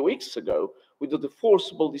witnessed only weeks ago, with the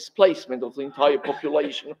forcible displacement of the entire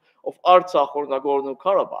population of Artsakh or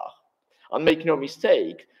Nagorno-Karabakh. And make no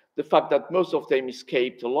mistake, the fact that most of them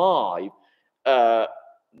escaped alive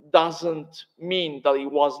doesn't mean that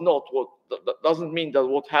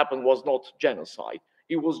what happened was not genocide.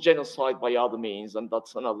 It was genocide by other means, and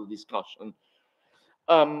that's another discussion.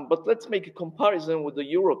 But let's make a comparison with the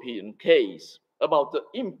European case. about the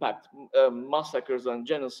impact massacres and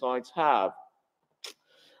genocides have.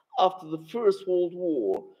 After the First World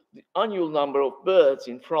War, the annual number of births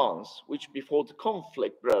in France, which before the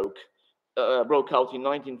conflict broke out in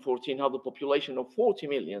 1914, had a population of 40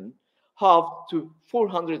 million, halved to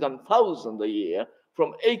 400,000 a year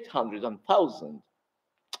from 800,000.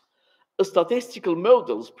 Statistical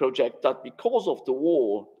models project that because of the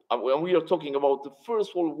war, and when we are talking about the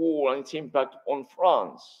First World War and its impact on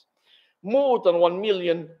France, more than 1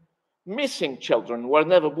 million missing children were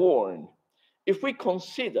never born. If we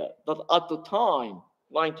consider that at the time,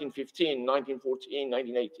 1915, 1914,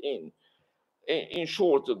 1918, in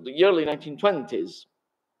short, the early 1920s,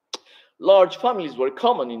 large families were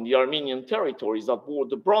common in the Armenian territories that bore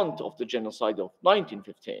the brunt of the genocide of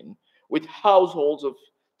 1915, with households of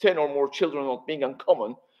 10 or more children not being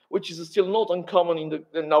uncommon, which is still not uncommon in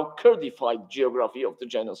the now Kurdified geography of the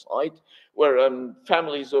genocide, where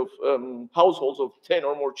families of households of 10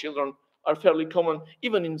 or more children are fairly common,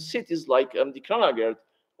 even in cities like Dikranagert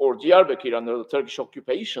or Diyarbakir under the Turkish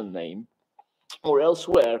occupation name, or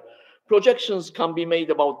elsewhere. Projections can be made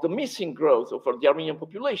about the missing growth of the Armenian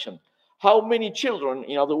population. How many children,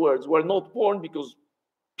 in other words, were not born because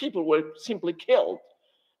people were simply killed?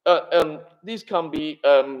 These can be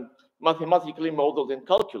mathematically modeled and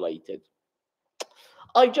calculated.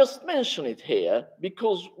 I just mention it here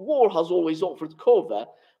because war has always offered cover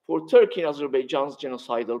for Turkey and Azerbaijan's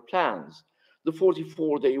genocidal plans. The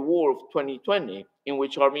 44-day war of 2020, in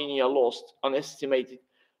which Armenia lost an estimated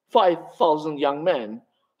 5,000 young men,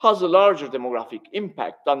 has a larger demographic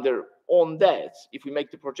impact than their own deaths if we make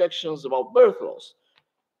the projections about birth loss.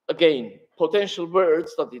 Again, potential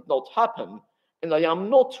births that did not happen, and I am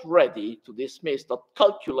not ready to dismiss that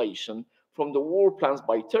calculation from the war plans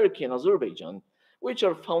by Turkey and Azerbaijan, which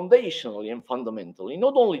are foundationally and fundamentally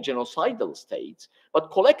not only genocidal states,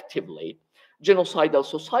 but collectively genocidal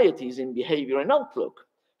societies in behavior and outlook,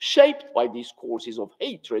 shaped by these courses of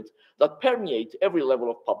hatred that permeate every level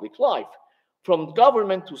of public life, from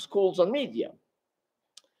government to schools and media.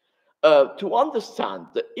 To understand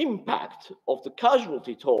the impact of the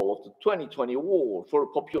casualty toll of the 2020 war for a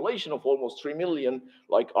population of almost 3 million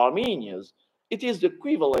like Armenians, it is the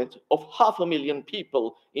equivalent of 500,000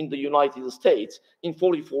 people in the United States in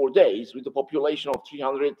 44 days with a population of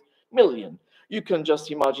 300 million. You can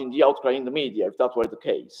just imagine the outcry in the media if that were the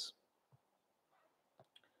case.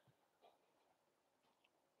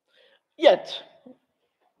 Yet,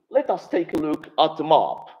 let us take a look at the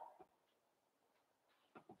map.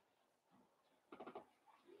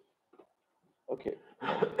 Okay.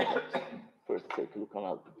 First, take a look on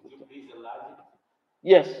that.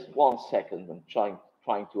 Yes, 1 second. I'm trying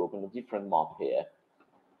to open a different map here,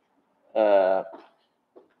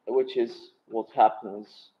 which is what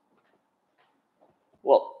happens.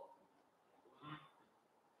 Well,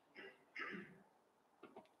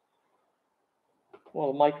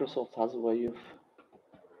 Microsoft has a way of.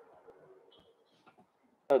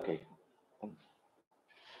 Okay.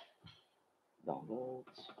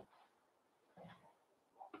 Downloads.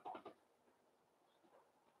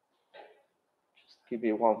 Just give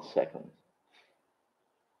me 1 second.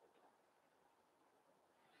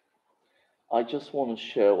 I just want to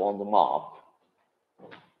show on the map,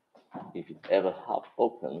 if it ever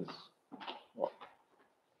opens. Well,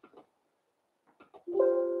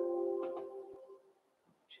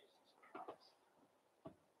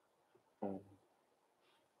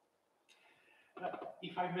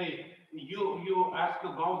 If I may, you ask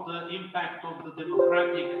about the impact of the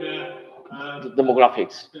democratic the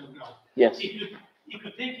demographics. Yes. If you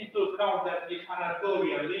take into account that in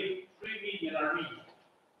Anatolia lived 3 million Armenians,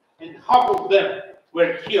 and half of them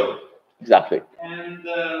were killed. Exactly. And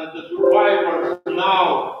the survivors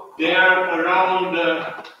now, they are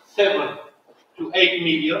around 7 to 8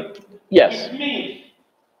 million. Yes. It means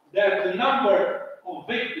that the number of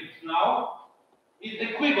victims now is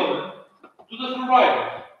equivalent to the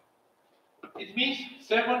survivors. It means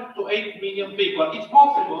 7 to 8 million people. It's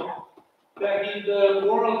possible that in the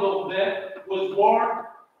world of death was born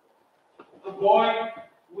a boy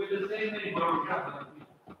with the same name.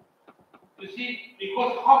 You see,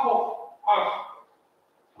 because half of us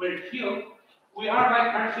were killed, we are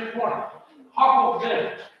like Persephone. Half of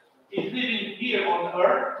them is living here on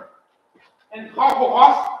earth, and half of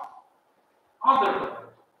us under the earth.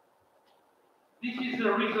 This is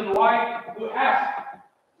the reason why we ask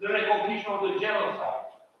the recognition of the genocide,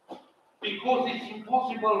 because it's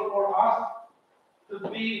impossible for us to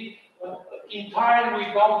be entirely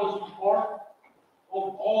without the support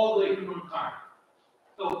of all the humankind.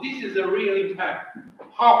 So this is the real impact.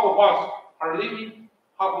 Half of us are living,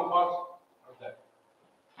 half of us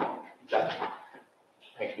are dead.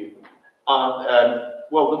 Thank you. And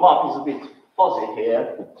well, the map is a bit fuzzy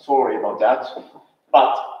here. Sorry about that.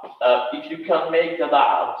 But if you can make that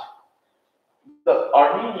out, the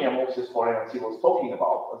Armenia Moses Forensi was talking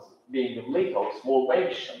about as being a little small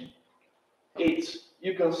nation.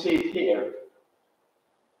 You can see it here.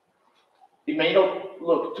 It may not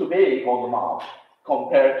look too big on the map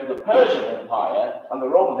compared to the Persian Empire and the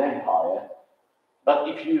Roman Empire, but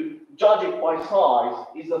if you judge it by size,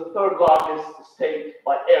 it's the third largest state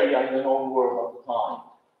by area in the known world at the time.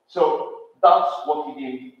 So that's what he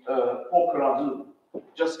did, Pokradu.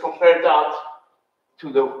 Just compare that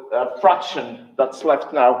to the fraction that's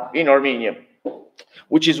left now in Armenia,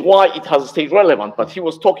 which is why it has stayed relevant. But he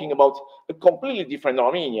was talking about a completely different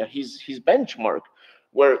Armenia, his benchmark,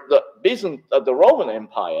 where the Roman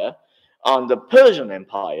Empire and the Persian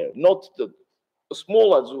Empire, not the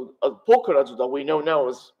small Pokradu that we know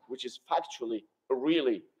now, which is factually a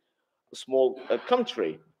really small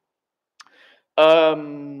country.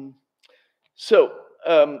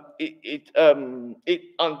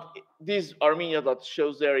 This Armenia that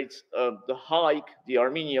shows there, it's the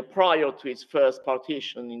Armenia prior to its first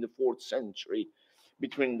partition in the 4th century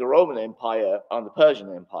between the Roman Empire and the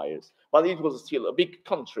Persian empires. But it was still a big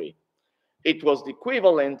country. It was the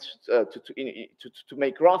equivalent, to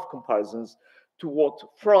make rough comparisons, to what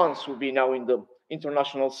France would be now in the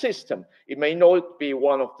international system. It may not be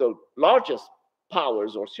one of the largest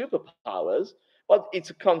powers or superpowers, but it's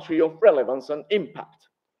a country of relevance and impact.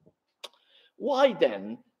 Why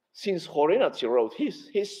then, since Khorenati wrote his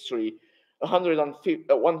history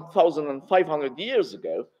 1,500 years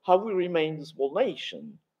ago, have we remained a small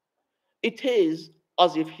nation? It is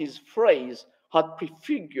as if his phrase had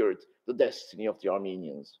prefigured the destiny of the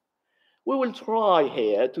Armenians. We will try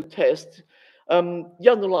here to test the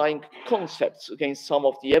underlying concepts against some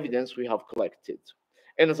of the evidence we have collected.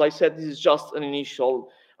 And as I said, this is just an initial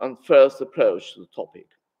and first approach to the topic.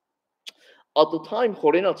 At the time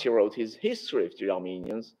Khorenati wrote his history of the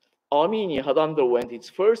Armenians, Armenia had underwent its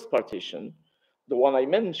first partition, the one I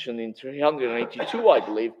mentioned in 382, I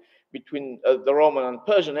believe, between the Roman and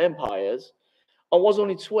Persian empires, and was on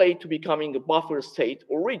its way to becoming a buffer state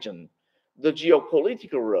or region. The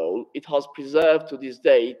geopolitical role it has preserved to this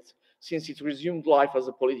date, since it resumed life as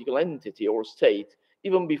a political entity or state,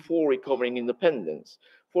 even before recovering independence.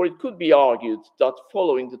 For it could be argued that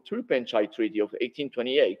following the Turpenchai Treaty of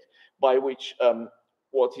 1828, by which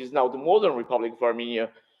what is now the modern Republic of Armenia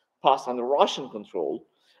passed under Russian control,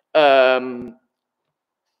 that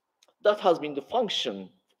has been the function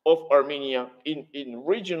of Armenia in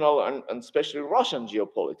regional and especially Russian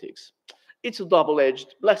geopolitics. It's a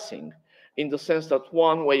double-edged blessing in the sense that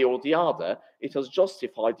one way or the other, it has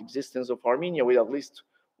justified the existence of Armenia with at least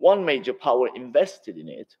one major power invested in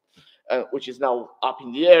it, which is now up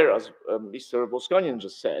in the air, as Mr. Boskanyan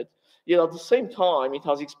just said. Yet at the same time, it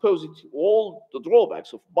has exposed it to all the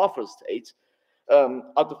drawbacks of buffer states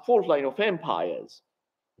at the fourth line of empires,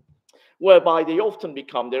 whereby they often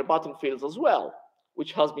become their battlefields as well,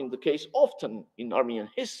 which has been the case often in Armenian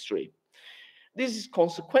history. This is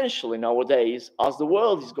consequential in our days as the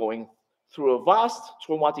world is going through a vast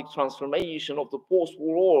traumatic transformation of the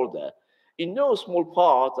post-war order, in no small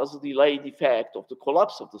part as a delayed effect of the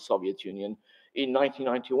collapse of the Soviet Union in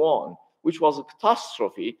 1991, which was a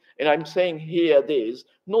catastrophe. And I'm saying here this,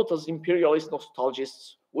 not as imperialist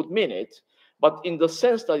nostalgists would mean it, but in the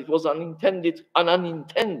sense that it was an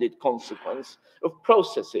unintended consequence of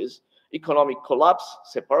processes: economic collapse,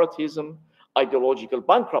 separatism, ideological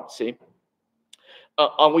bankruptcy.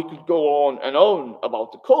 And we could go on and on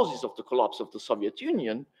about the causes of the collapse of the Soviet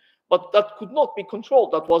Union, but that could not be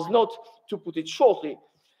controlled. That was not, to put it shortly,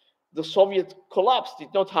 the Soviet collapse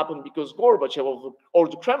did not happen because Gorbachev or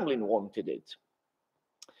the Kremlin wanted it.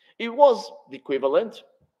 It was the equivalent,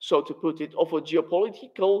 so to put it, of a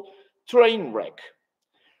geopolitical train wreck.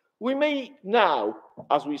 We may now,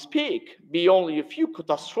 as we speak, be only a few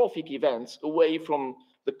catastrophic events away from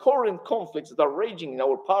the current conflicts that are raging in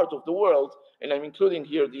our part of the world, and I'm including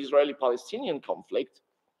here the Israeli-Palestinian conflict,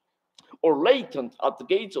 or latent at the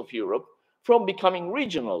gates of Europe, from becoming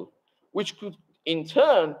regional, which could in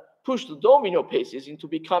turn push the domino pieces into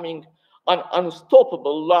becoming an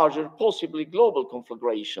unstoppable, larger, possibly global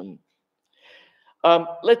conflagration.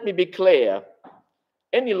 Let me be clear.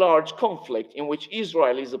 Any large conflict in which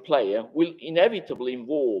Israel is a player will inevitably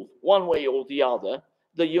involve, one way or the other,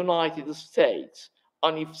 the United States.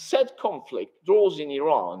 And if said conflict draws in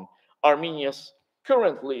Iran, Armenia's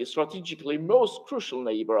currently strategically most crucial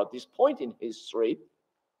neighbor at this point in history,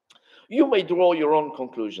 you may draw your own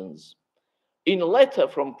conclusions. In a letter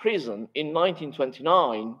from prison in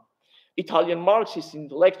 1929, Italian Marxist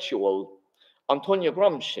intellectual Antonio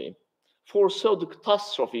Gramsci, foresaw the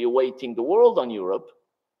catastrophe awaiting the world and Europe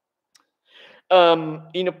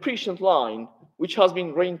in a prescient line, which has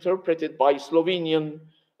been reinterpreted by Slovenian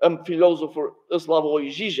philosopher Slavoj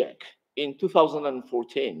Žižek in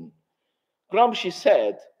 2014. Gramsci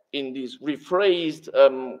said in this rephrased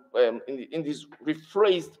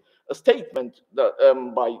statement that,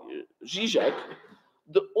 by Žižek,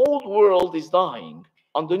 the old world is dying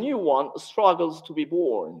and the new one struggles to be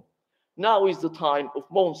born. Now is the time of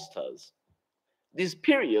monsters. This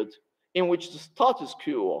period in which the status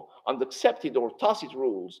quo and accepted or tacit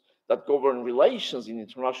rules that govern relations in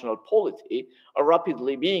international polity are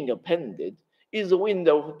rapidly being appended is a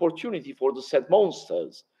window of opportunity for the said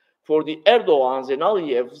monsters, for the Erdogans and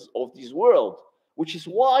Aliyevs of this world, which is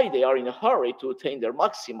why they are in a hurry to attain their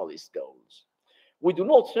maximalist goals. We do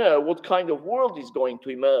not know what kind of world is going to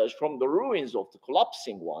emerge from the ruins of the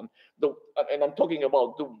collapsing one, and I'm talking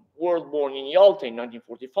about the world born in Yalta in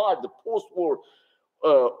 1945, the post-war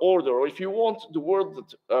order, or if you want, the world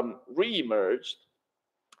that re-emerged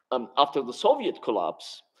after the Soviet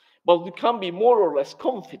collapse. But we can be more or less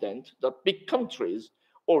confident that big countries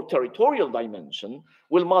or territorial dimension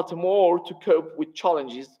will matter more to cope with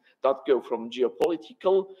challenges that go from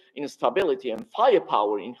geopolitical instability and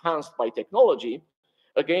firepower enhanced by technology.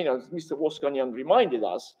 Again, as Mr. Voskanyan reminded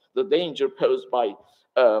us, the danger posed by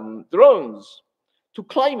drones, to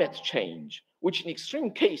climate change, which in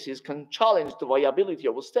extreme cases can challenge the viability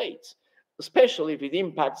of a state, especially if it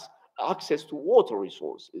impacts access to water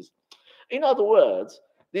resources. In other words,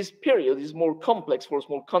 this period is more complex for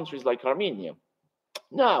small countries like Armenia.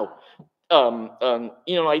 Now,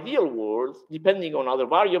 in an ideal world, depending on other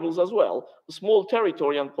variables as well, small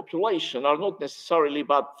territory and population are not necessarily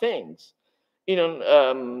bad things.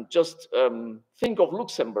 Just think of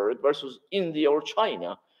Luxembourg versus India or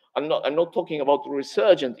China. I'm not talking about the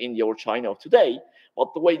resurgent India or China of today,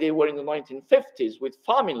 but the way they were in the 1950s, with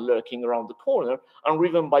famine lurking around the corner and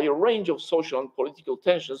driven by a range of social and political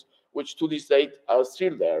tensions, which to this date are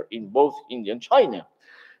still there in both India and China.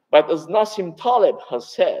 But as Nassim Taleb has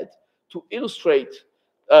said, to illustrate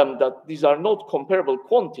that these are not comparable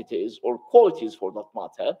quantities or qualities for that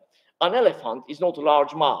matter, an elephant is not a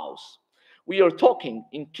large mouse. We are talking,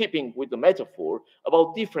 in keeping with the metaphor,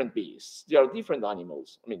 about different beasts. They are different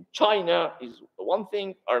animals. I mean, China is one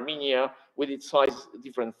thing, Armenia, with its size, a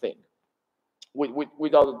different thing,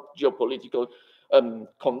 without geopolitical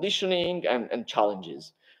conditioning and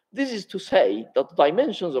challenges. This is to say that the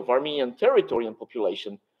dimensions of Armenian territory and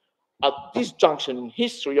population at this junction in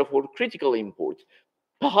history are of critical import,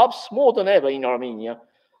 perhaps more than ever in Armenia,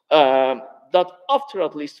 that after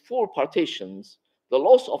at least 4 partitions, the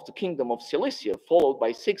loss of the kingdom of Cilicia, followed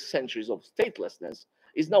by 6 centuries of statelessness,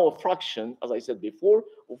 is now a fraction, as I said before,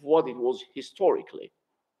 of what it was historically.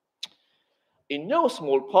 In no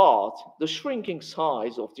small part, the shrinking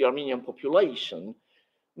size of the Armenian population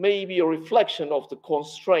may be a reflection of the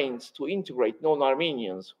constraints to integrate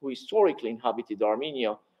non-Armenians who historically inhabited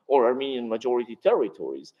Armenia or Armenian majority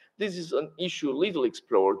territories. This is an issue little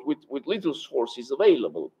explored with little sources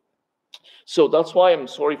available. So that's why I'm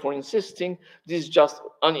sorry for insisting. This is just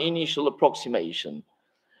an initial approximation.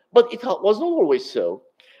 But it was not always so.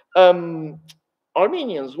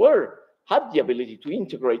 Armenians had the ability to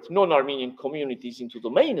integrate non-Armenian communities into the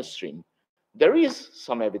mainstream. There is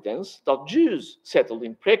some evidence that Jews settled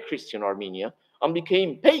in pre-Christian Armenia and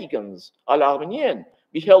became pagans à l'Arménienne,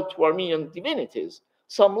 beheld to Armenian divinities,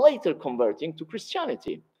 some later converting to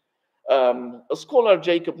Christianity. A scholar,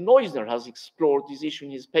 Jacob Neusner, has explored this issue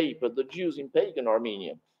in his paper, The Jews in Pagan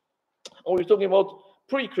Armenia. And we're talking about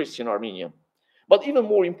pre-Christian Armenia. But even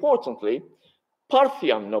more importantly,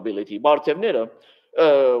 Parthian nobility, Bartevnera,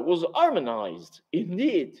 was Armenized.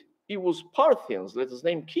 Indeed, it was Parthians, let us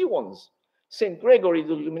name key ones, St. Gregory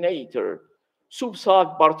the Illuminator,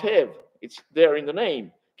 Subsag Bartev, it's there in the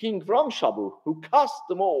name, King Vramshabu, who cast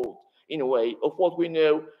the mold, in a way, of what we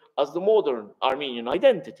know as the modern Armenian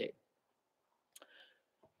identity.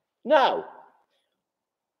 Now,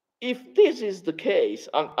 if this is the case,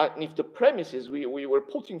 and if the premises we were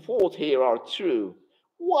putting forth here are true,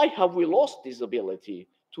 why have we lost this ability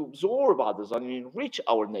to absorb others and enrich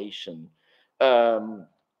our nation?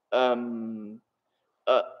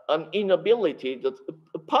 An inability that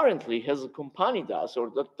apparently has accompanied us,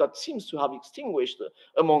 or that seems to have extinguished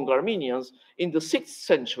among Armenians in the 6th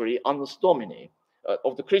century Annus Domini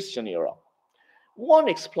of the Christian era. One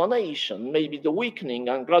explanation may be the weakening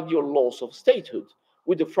and gradual loss of statehood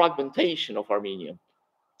with the fragmentation of Armenia.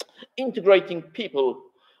 Integrating people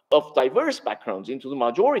of diverse backgrounds into the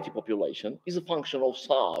majority population is a function of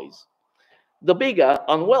size. The bigger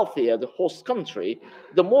and wealthier the host country,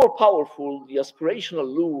 the more powerful the aspirational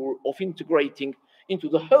lure of integrating into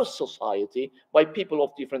the host society by people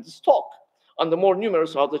of different stock, and the more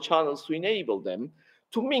numerous are the channels to enable them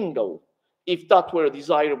to mingle, if that were a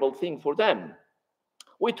desirable thing for them.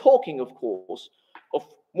 We're talking, of course, of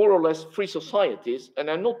more or less free societies, and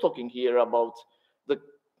I'm not talking here about the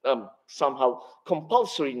somehow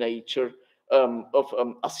compulsory nature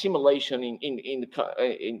of assimilation in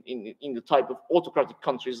the type of autocratic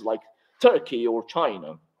countries like Turkey or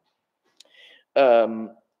China.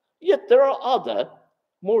 Yet there are other,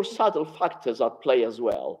 more subtle factors at play as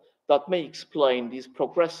well that may explain this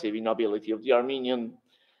progressive inability of the Armenian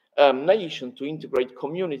nation to integrate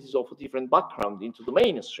communities of a different background into the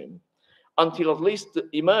mainstream, until at least the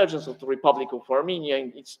emergence of the Republic of Armenia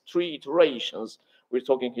in its three iterations. We're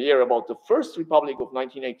talking here about the First Republic of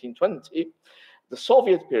 1918-20, the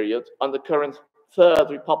Soviet period, and the current Third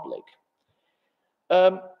Republic.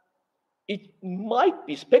 It might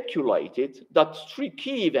be speculated that three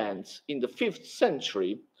key events in the 5th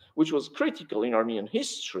century, which was critical in Armenian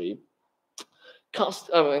history, cast,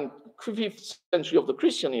 5th century of the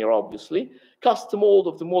Christian era, obviously, cast the mold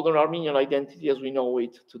of the modern Armenian identity as we know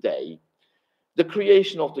it today. The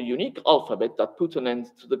creation of the unique alphabet that put an end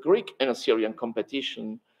to the Greek and Assyrian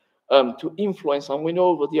competition to influence and win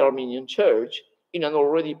over the Armenian church in an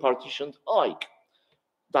already partitioned Ike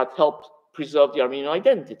that helped preserve the Armenian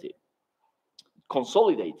identity,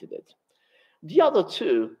 consolidated it. The other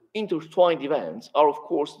two intertwined events are, of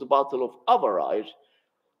course, the Battle of Agora,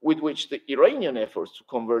 with which the Iranian efforts to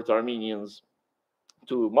convert Armenians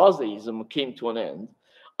to Mazdaism came to an end,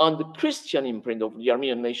 and the Christian imprint of the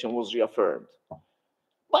Armenian nation was reaffirmed.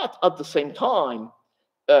 But at the same time,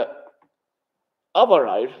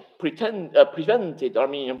 Agora prevented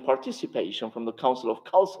Armenian participation from the Council of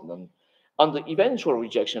Chalcedon and the eventual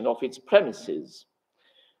rejection of its premises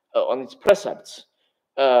on its precepts.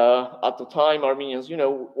 At the time, Armenians,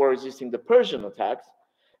 were resisting the Persian attacks,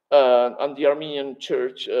 and the Armenian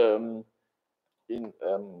church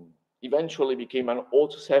eventually became an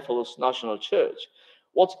autocephalous national church.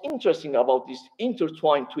 What's interesting about these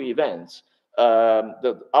intertwined two events,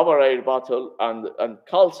 the Agora battle and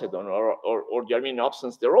Chalcedon, or the Armenian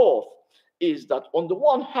absence thereof, is that on the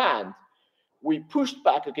one hand, we pushed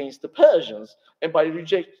back against the Persians, and by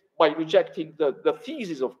rejecting the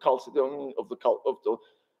thesis of Chalcedon, of the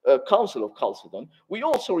Council of Chalcedon, we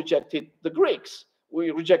also rejected the Greeks.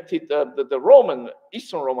 We rejected the Roman,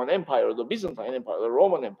 Eastern Roman Empire, the Byzantine Empire, the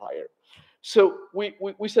Roman Empire. So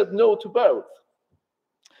we said no to both,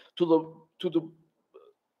 to the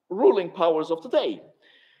ruling powers of the day.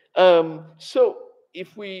 So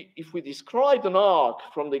if we describe an arc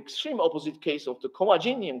from the extreme opposite case of the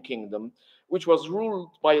Commagenian kingdom, which was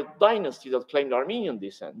ruled by a dynasty that claimed Armenian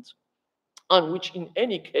descent, and which in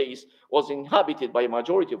any case was inhabited by a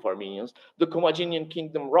majority of Armenians, the Commagenian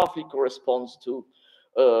kingdom roughly corresponds to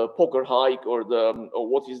Poker Hike, or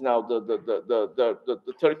what is now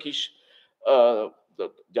the Turkish, the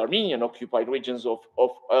Armenian occupied regions of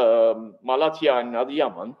Malatya and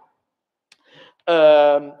Adıyaman.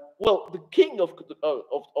 Well, the king of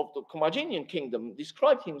the Commagenian kingdom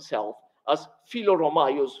described himself as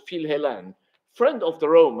Philoromaios Philhellen, friend of the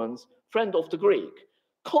Romans, friend of the Greek,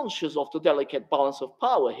 conscious of the delicate balance of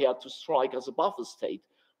power he had to strike as a buffer state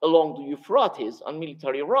along the Euphrates and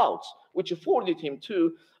military routes, which afforded him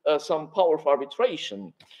too some power of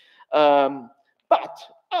arbitration. But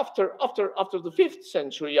after the 5th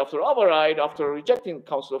century, after Agora, after rejecting the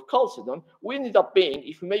Council of Chalcedon, we ended up being,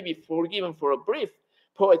 if we may be forgiven for a brief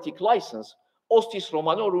poetic license, Ostis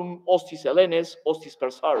Romanorum, Ostis Hellenes, Ostis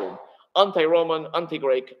Persarum, anti-Roman,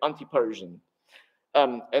 anti-Greek, anti-Persian.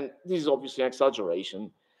 And this is obviously an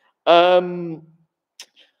exaggeration.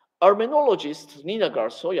 Armenologist Nina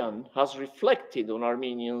Garsoyan has reflected on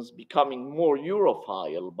Armenians becoming more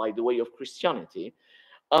Europhile by the way of Christianity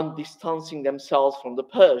and distancing themselves from the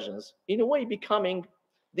Persians, in a way becoming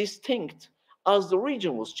distinct as the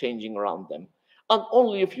region was changing around them. And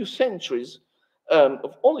only a few centuries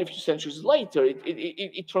later,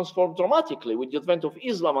 it transformed dramatically with the advent of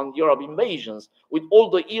Islam and the Arab invasions, with all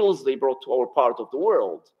the ills they brought to our part of the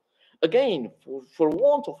world. Again, for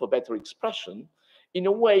want of a better expression, in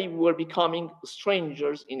a way, we were becoming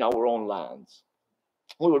strangers in our own lands.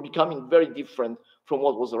 We were becoming very different from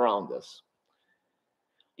what was around us.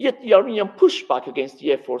 Yet the Armenian pushback against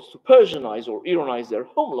the efforts to Persianize or Iranize their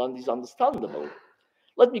homeland is understandable.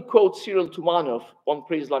 Let me quote Cyril Tumanov on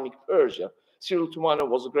pre-Islamic Persia. Cyril Tumanov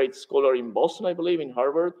was a great scholar in Boston, I believe, in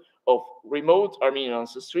Harvard, of remote Armenian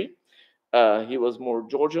ancestry. He was more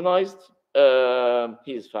Georgianized,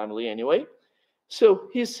 his family anyway. So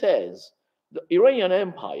he says, The Iranian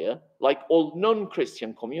Empire, like all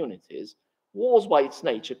non-Christian communities, was by its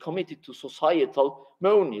nature committed to societal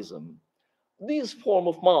monism. This form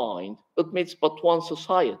of mind admits but one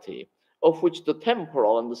society, of which the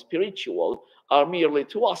temporal and the spiritual are merely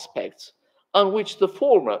two aspects, and which the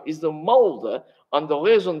former is the molder and the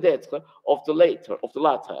raison d'etre of the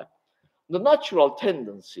latter. The natural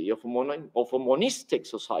tendency of a monistic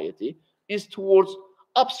society is towards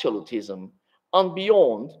absolutism, and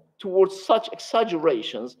beyond, towards such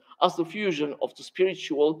exaggerations as the fusion of the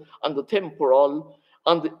spiritual and the temporal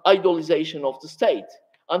and the idolization of the state.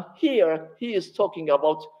 And here he is talking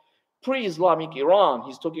about pre-Islamic Iran.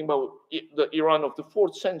 He's talking about the Iran of the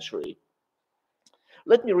 4th century.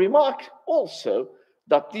 Let me remark also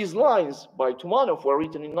that these lines by Tumanov were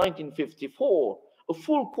written in 1954, a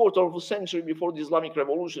full quarter of a century before the Islamic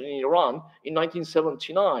Revolution in Iran in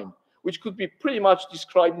 1979, which could be pretty much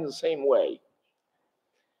described in the same way.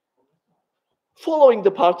 Following the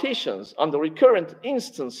partitions and the recurrent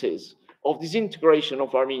instances of disintegration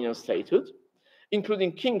of Armenian statehood,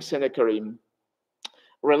 including King Sennacherib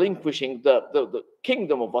relinquishing the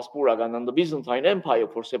kingdom of Vaspuragan and the Byzantine Empire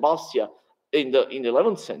for Sebastia in the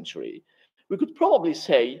 11th century, we could probably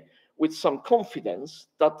say with some confidence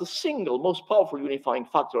that the single most powerful unifying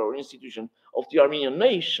factor or institution of the Armenian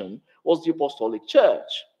nation was the Apostolic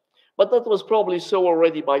Church. But that was probably so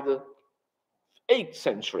already by the 8th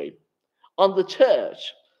century. And the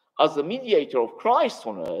Church, as the mediator of Christ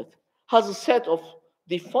on earth, has a set of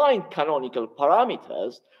defined canonical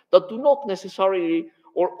parameters that do not necessarily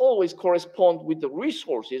or always correspond with the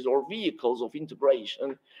resources or vehicles of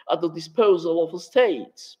integration at the disposal of the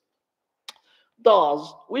states.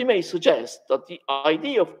 Thus, we may suggest that the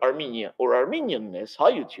idea of Armenia or Armenianness,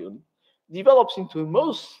 Hayutun, develops into a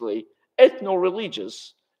mostly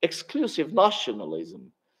ethno-religious, exclusive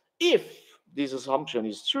nationalism. If this assumption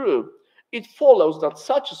is true, it follows that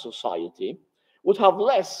such a society would have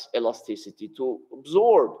less elasticity to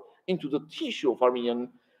absorb into the tissue of Armenian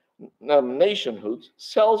nationhood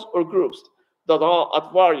cells or groups that are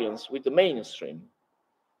at variance with the mainstream.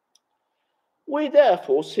 We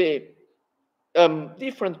therefore see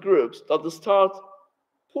different groups that start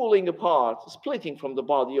pulling apart, splitting from the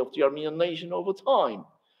body of the Armenian nation over time.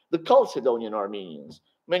 The Chalcedonian Armenians,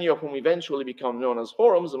 many of whom eventually become known as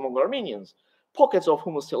Horoms among Armenians, pockets of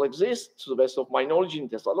whom still exist, to the best of my knowledge, in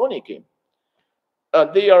Thessaloniki.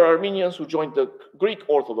 They are Armenians who joined the Greek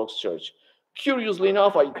Orthodox Church. Curiously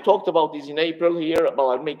enough, I talked about this in April here, but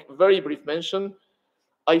I'll make a very brief mention.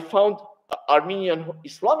 I found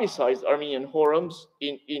Islamicized Armenian Horoms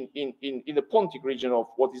in the Pontic region of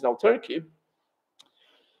what is now Turkey,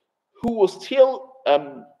 who were still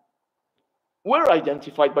were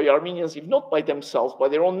identified by Armenians, if not by themselves, by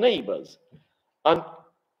their own neighbors. And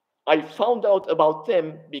I found out about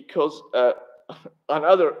them because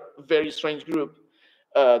another very strange group,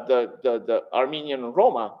 the Armenian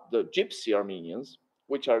Roma, the Gypsy Armenians,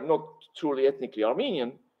 which are not truly ethnically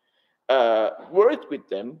Armenian, worked with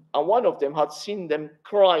them, and one of them had seen them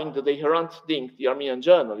crying that the Hrant Dink, the Armenian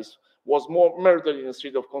journalist, was murdered in the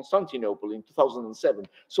street of Constantinople in 2007.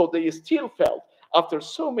 So they still felt, after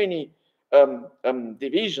so many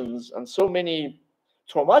divisions and so many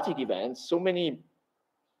traumatic events, so many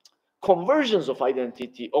conversions of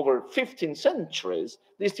identity over 15 centuries,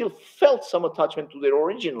 they still felt some attachment to their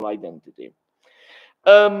original identity.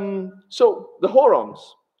 So the Horoms.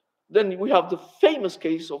 Then we have the famous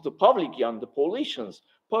case of the Pavlikian, the Paulicians,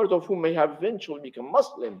 part of whom may have eventually become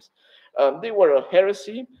Muslims. They were a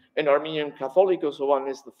heresy, an Armenian Catholicos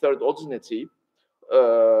Ioannis III Odznetsi,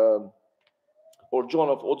 or John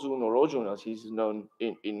of Odzun or Ojun, as he's known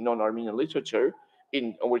in non-Armenian literature.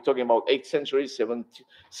 We're talking about 8th century,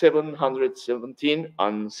 717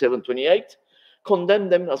 and 728, condemned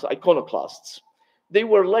them as iconoclasts. They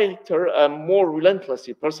were later more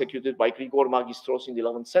relentlessly persecuted by Grigor Magistros in the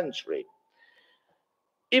 11th century.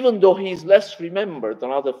 Even though he is less remembered than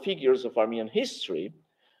other figures of Armenian history,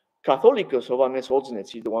 Catholicos Ioannis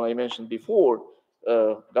Odznetsi, the one I mentioned before,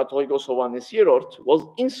 Catholicos Ioannis Ierort, was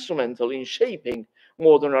instrumental in shaping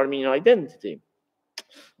modern Armenian identity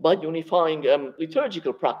by unifying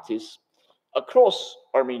liturgical practice across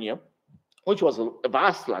Armenia, which was a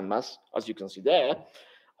vast landmass, as you can see there.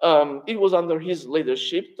 It was under his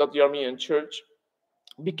leadership that the Armenian Church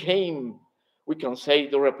became, we can say,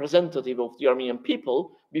 the representative of the Armenian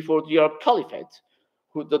people before the Arab Caliphate,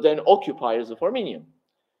 the then occupiers of Armenia.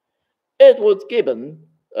 Edward Gibbon,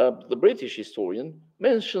 the British historian,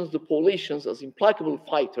 mentions the Paulicians as implacable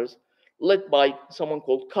fighters led by someone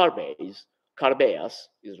called Carbeas. Carbeas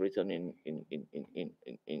is written in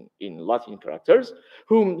Latin characters,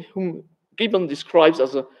 whom Gibbon describes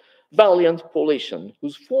as a valiant Paulician,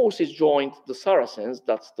 whose forces joined the Saracens,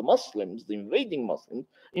 that's the Muslims, the invading Muslims,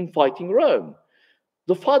 in fighting Rome.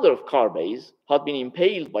 The father of Carbes had been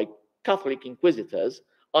impaled by Catholic inquisitors,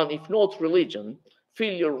 and if not religion,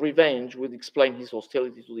 filial revenge would explain his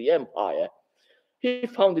hostility to the empire. He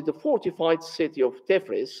founded the fortified city of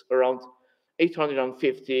Tefris around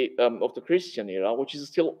 850 of the Christian era, which is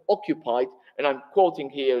still occupied, and I'm quoting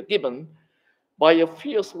here Gibbon, by a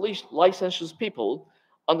fierce licentious people,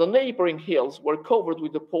 and the neighboring hills were covered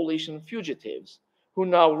with the Paulician fugitives, who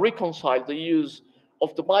now reconciled the use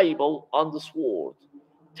of the Bible and the sword.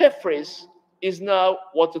 Tefris is now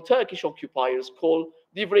what the Turkish occupiers call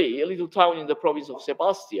Divri, a little town in the province of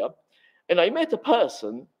Sebastia, and I met a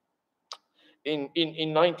person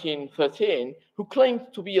in 1913 who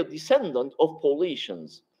claimed to be a descendant of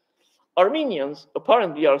Paulicians. Armenians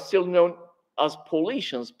apparently are still known as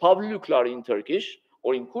Paulicians, Pavluklar in Turkish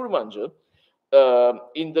or in Kurmanca,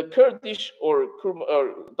 in the Kurdish or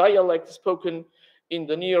dialect spoken in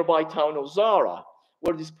the nearby town of Zara,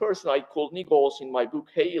 where this person I called Nikos in my book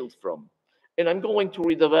hailed from. And I'm going to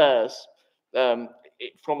read a verse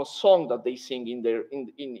from a song that they sing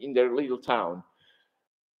in their little town.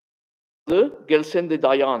 Gelsen de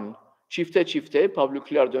dayan, çifte çifte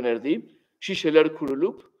Pavluklar dönerdi, şişeler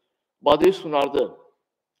kurulup bade sunardı.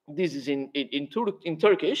 This is in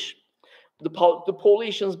Turkish. The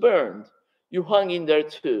Paulicians burned. You hung in there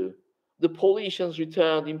too. The Paulicians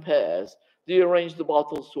returned in pairs. They arranged the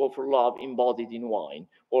bottles to offer love embodied in wine,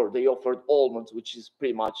 or they offered almonds, which is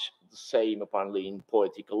pretty much the same apparently in a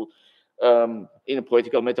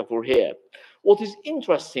poetical metaphor here. What is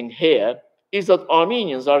interesting here is that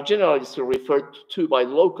Armenians are generally still referred to by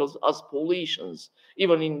locals as Paulicians,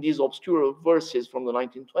 even in these obscure verses from the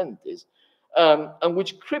 1920s, and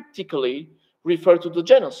which cryptically refer to the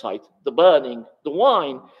genocide, the burning, the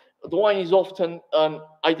wine. The wine is often an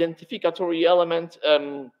identificatory element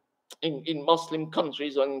in Muslim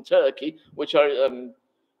countries and in Turkey, which are,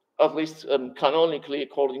 at least canonically,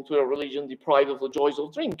 according to a religion, deprived of the joys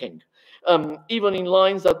of drinking. Even in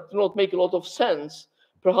lines that do not make a lot of sense,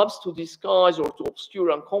 perhaps to disguise or to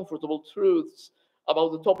obscure uncomfortable truths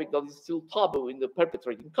about the topic that is still taboo in the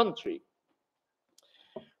perpetrating country.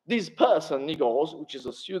 This person, Nikos, which is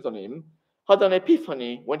a pseudonym, had an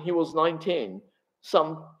epiphany when he was 19,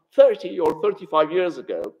 some 30 or 35 years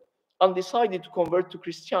ago, and decided to convert to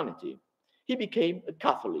Christianity. He became a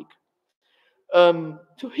Catholic.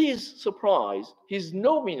 To his surprise, his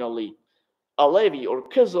nominally Alevi or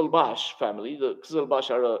Kızılbaş family, the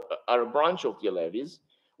Kızılbaş are a branch of the Alevis,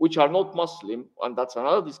 which are not Muslim, and that's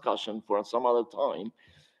another discussion for some other time,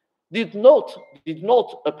 did not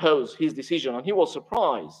oppose his decision, and he was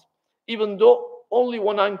surprised, even though only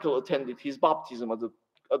one uncle attended his baptism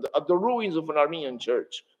at the ruins of an Armenian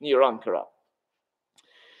church near Ankara.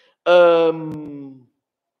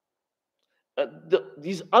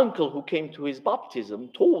 This uncle who came to his baptism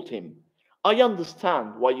told him, I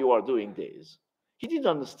understand why you are doing this. He didn't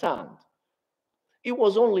understand. It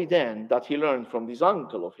was only then that he learned from this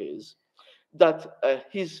uncle of his that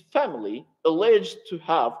his family alleged to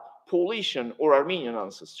have Paulician or Armenian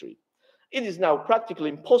ancestry. It is now practically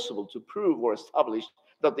impossible to prove or establish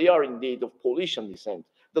that they are indeed of Paulician descent,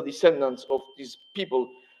 the descendants of these people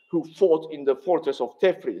who fought in the fortress of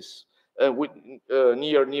Tefris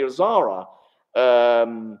near Zara.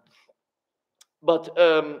 But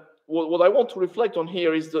what I want to reflect on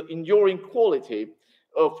here is the enduring quality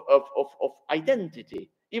of identity,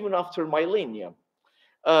 even after millennia.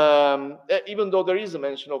 Even though there is a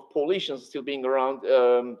mention of Paulicians still being around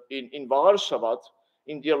in Varshavat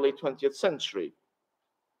in the early 20th century.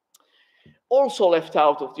 Also left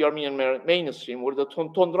out of the Armenian mainstream were the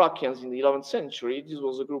Tondrakians in the 11th century. This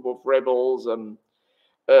was a group of rebels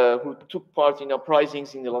who took part in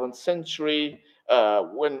uprisings in the 11th century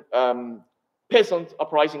when peasant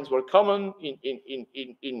uprisings were common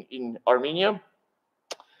in Armenia.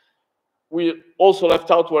 We also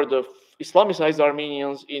left out were the Islamicized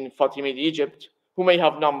Armenians in Fatimid Egypt, who may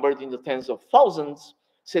have numbered in the tens of thousands.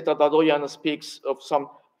 Seta Dadoyan speaks of some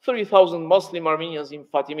 30,000 Muslim Armenians in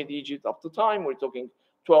Fatimid Egypt at the time. We're talking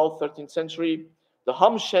 12th, 13th century. The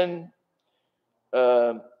Hamshen,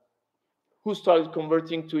 who started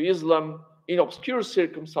converting to Islam in obscure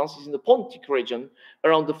circumstances in the Pontic region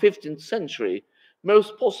around the 15th century,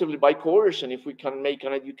 most possibly by coercion, if we can make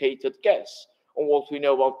an educated guess on what we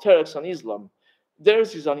know about Turks and Islam.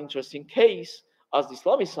 Theirs is an interesting case, as the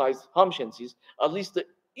Islamicized Hamshensis, at least the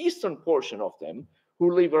eastern portion of them,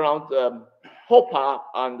 who live around Hopa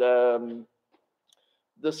and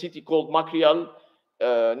the city called Makrial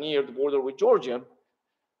near the border with Georgia,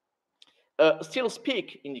 still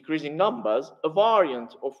speak in decreasing numbers, a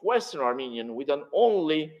variant of Western Armenian with an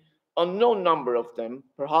only unknown number of them,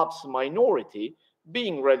 perhaps a minority,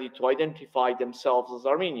 being ready to identify themselves as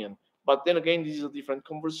Armenian. But then again, this is a different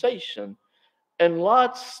conversation. And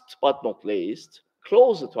last but not least,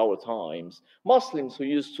 closer to our times, Muslims who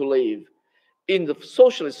used to live in the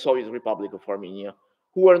Socialist Soviet Republic of Armenia,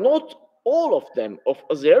 who were not all of them of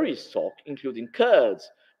Azeri stock, including Kurds,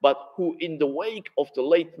 but who, in the wake of the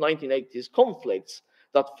late 1980s conflicts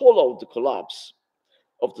that followed the collapse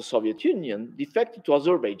of the Soviet Union, defected to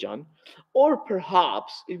Azerbaijan, or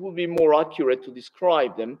perhaps it would be more accurate to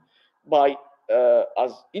describe them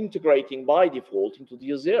as integrating by default into the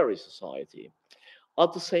Azeri society.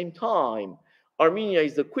 At the same time, Armenia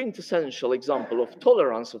is the quintessential example of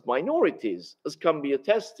tolerance of minorities, as can be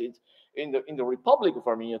attested in the Republic of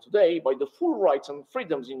Armenia today by the full rights and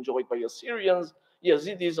freedoms enjoyed by Assyrians,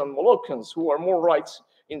 Yazidis, and Moluccans, who are more rights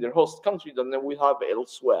in their host country than we have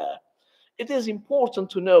elsewhere. It is important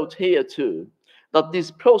to note here, too, that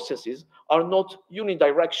these processes are not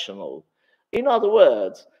unidirectional. In other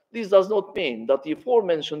words, this does not mean that the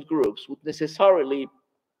aforementioned groups would necessarily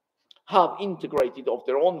have integrated of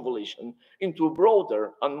their own volition into a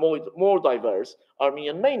broader and more diverse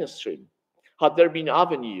Armenian mainstream. Had there been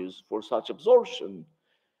avenues for such absorption,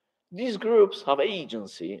 these groups have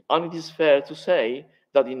agency, and it is fair to say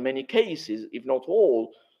that in many cases, if not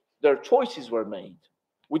all, their choices were made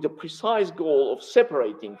with the precise goal of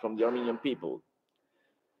separating from the Armenian people.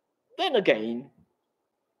 Then again,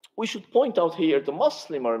 we should point out here the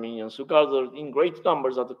Muslim Armenians who gathered in great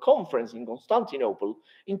numbers at the conference in Constantinople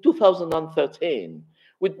in 2013,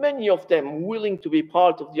 with many of them willing to be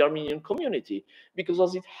part of the Armenian community, because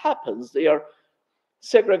as it happens, they are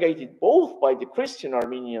segregated both by the Christian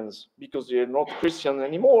Armenians, because they are not Christian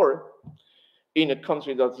anymore, in a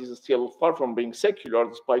country that is still far from being secular,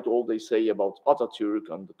 despite all they say about Atatürk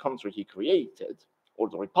and the country he created, or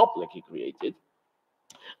the republic he created.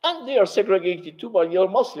 And they are segregated too by the other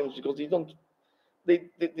Muslims, because they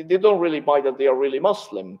don't really buy that they are really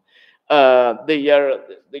Muslim.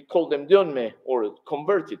 They call them dönme, or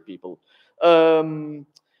converted people.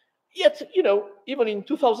 Yet, even in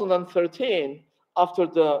 2013, after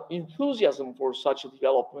the enthusiasm for such a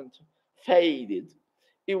development faded,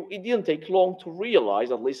 it didn't take long to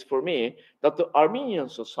realize, at least for me, that the Armenian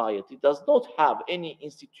society does not have any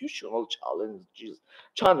institutional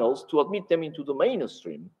channels to admit them into the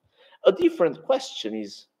mainstream. A different question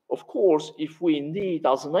is, of course, if we indeed,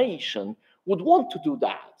 as a nation, would want to do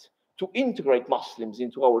that, to integrate Muslims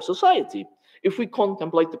into our society, if we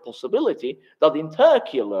contemplate the possibility that in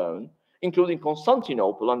Turkey alone, including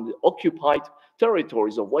Constantinople and the occupied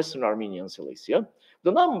territories of Western Armenia and Cilicia,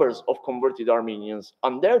 the numbers of converted Armenians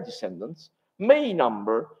and their descendants may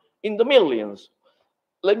number in the millions.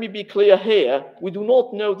 Let me be clear here, we do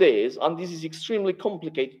not know this, and this is extremely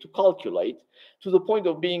complicated to calculate, to the point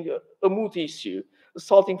of being a moot issue,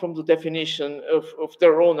 starting from the definition of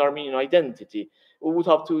their own Armenian identity. We would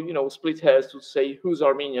have to, split hairs to say who's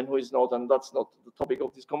Armenian, who is not, and that's not the topic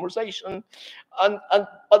of this conversation.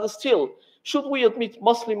 But still, should we admit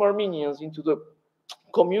Muslim Armenians into the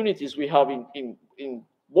communities we have in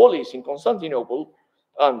Volis, in Constantinople,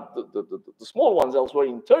 and the small ones elsewhere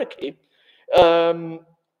in Turkey,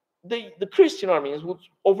 the Christian Armenians would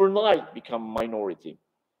overnight become a minority,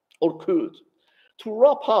 or could. To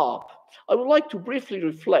wrap up, I would like to briefly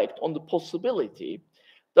reflect on the possibility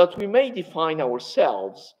that we may define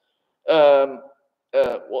ourselves,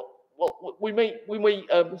 we may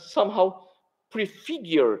somehow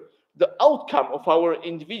prefigure the outcome of our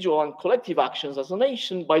individual and collective actions as a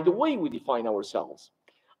nation by the way we define ourselves.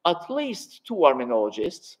 At least two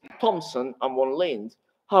Armenologists, Thompson and von Lind,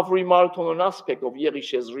 have remarked on an aspect of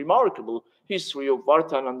Yerishe's remarkable history of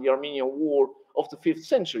Vartan and the Armenian War of the 5th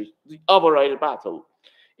century, the Avarail battle,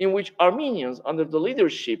 in which Armenians under the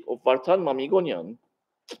leadership of Vartan Mamigonian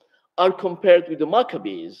are compared with the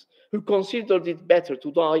Maccabees, who considered it better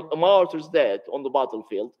to die a martyr's death on the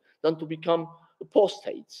battlefield than to become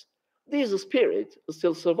apostates. This spirit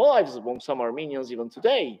still survives among some Armenians even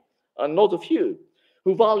today, and not a few,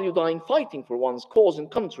 who value dying fighting for one's cause and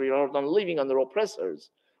country rather than living under oppressors,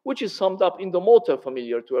 which is summed up in the motto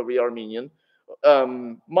familiar to every Armenian,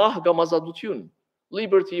 Mahga Mazadutun,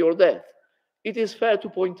 liberty or death. It is fair to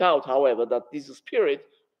point out, however, that this spirit,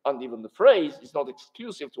 and even the phrase, is not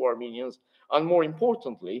exclusive to Armenians, and more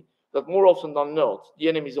importantly, that more often than not, the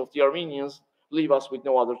enemies of the Armenians leave us with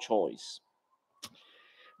no other choice.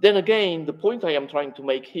 Then again, the point I am trying to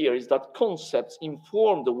make here is that concepts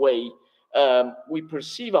inform the way we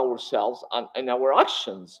perceive ourselves and our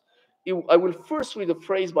actions. I will first read a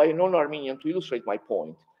phrase by a non-Armenian to illustrate my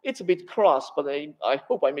point. It's a bit crass, but I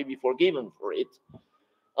hope I may be forgiven for it.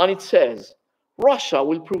 And it says, Russia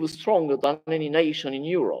will prove stronger than any nation in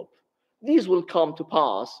Europe. This will come to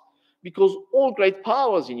pass because all great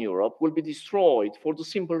powers in Europe will be destroyed for the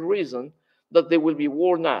simple reason that they will be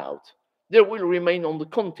worn out. There will remain on the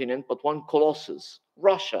continent but one colossus,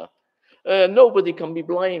 Russia. Nobody can be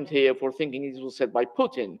blamed here for thinking it was said by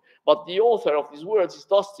Putin, but the author of these words is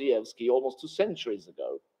Dostoevsky almost 2 centuries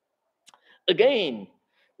ago. Again,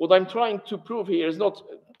 what I'm trying to prove here is not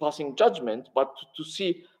passing judgment, but to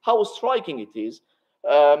see how striking it is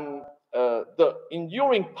the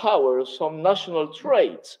enduring power of some national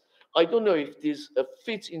traits. I don't know if this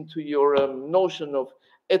fits into your notion of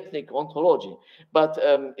ethnic ontology, but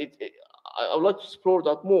I would like to explore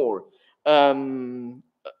that more. And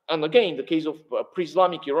again, the case of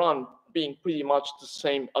pre-Islamic Iran being pretty much the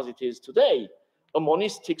same as it is today, a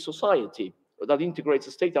monistic society that integrates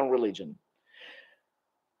the state and religion.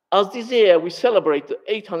 As this year we celebrate the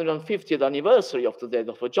 850th anniversary of the death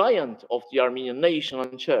of a giant of the Armenian nation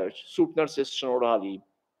and church, Surpnerses Shnorali,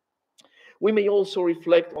 we may also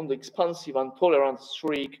reflect on the expansive and tolerant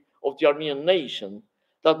streak of the Armenian nation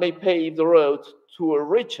that may pave the road to a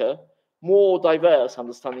richer, more diverse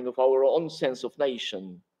understanding of our own sense of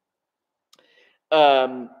nation.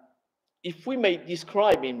 If we may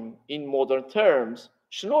describe him in modern terms,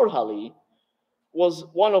 Shnorali was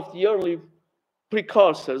one of the early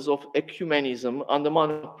precursors of ecumenism and a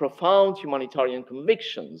man of profound humanitarian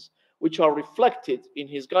convictions, which are reflected in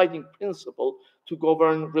his guiding principle to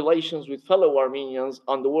govern relations with fellow Armenians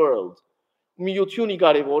and the world. Միություն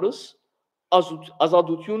կարևորս,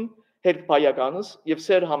 ազատություն հերբայականս եւ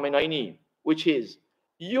սեր համենայնի, which is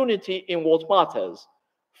unity in what matters,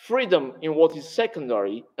 freedom in what is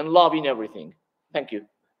secondary, and love in everything. Thank you.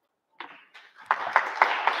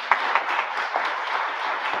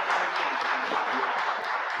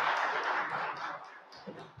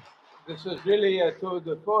 This is really a tour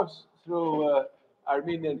de force through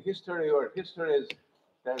Armenian history or histories.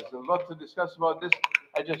 There's a lot to discuss about this.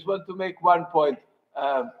 I just want to make one point.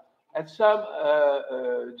 At some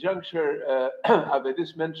juncture,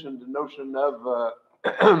 Avedis mentioned the notion of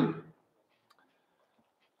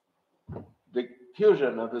the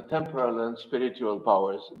fusion of the temporal and spiritual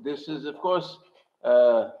powers. This is, of course,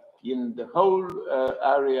 in the whole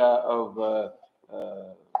area of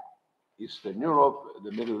Eastern Europe,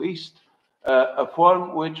 the Middle East, a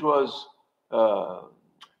form which was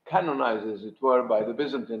canonized, as it were, by the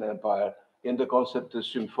Byzantine Empire in the concept of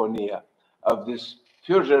symphonia, of this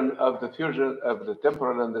fusion of the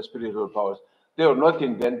temporal and the spiritual powers. They were not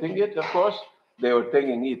inventing it, of course. They were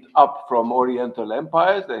taking it up from Oriental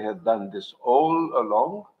empires. They had done this all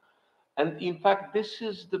along. And in fact, this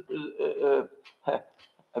is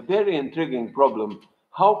a very intriguing problem.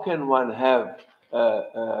 How can one have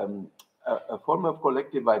a form of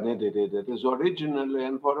collective identity that is originally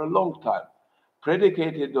and for a long time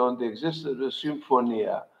predicated on the existence of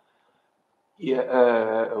symphonia,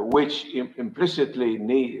 which implicitly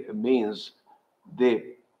means the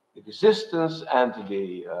existence and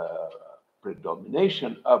the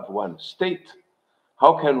predomination of one state?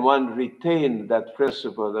 How can one retain that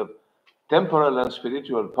principle of temporal and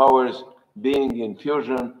spiritual powers being in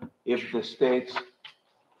fusion if the state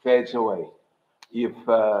fades away? If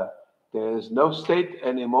there is no state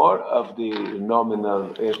anymore of the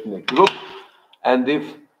nominal ethnic group, and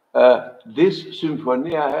if this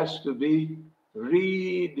symphonia has to be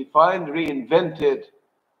redefined, reinvented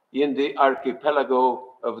in the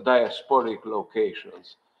archipelago of diasporic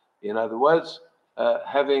locations. In other words,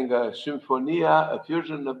 having a symphonia, a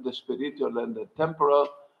fusion of the spiritual and the temporal,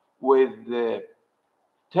 with the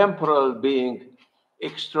temporal being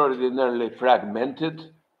extraordinarily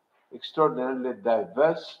fragmented, extraordinarily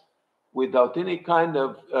diverse, without any kind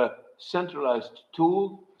of centralized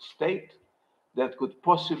tool, state, that could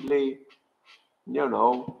possibly,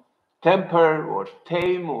 temper or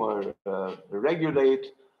tame or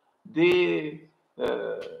regulate the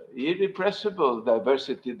irrepressible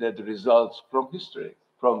diversity that results from history,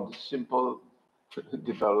 from the simple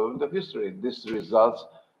development of history. This results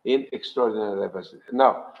in extraordinary diversity.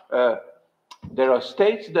 Now, there are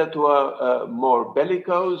states that were more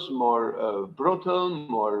bellicose, more brutal,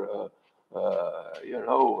 more,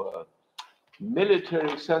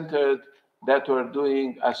 military-centered, that were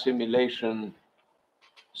doing assimilation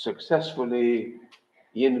successfully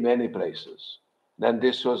in many places. And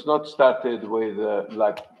this was not started with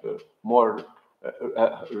more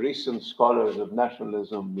recent scholars of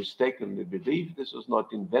nationalism mistakenly believe. This was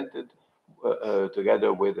not invented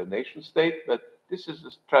together with a nation state, but this is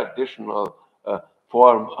a traditional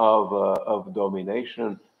form of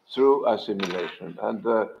domination through assimilation. And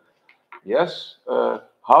yes,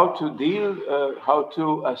 how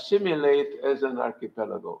to assimilate as an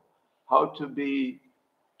archipelago, how to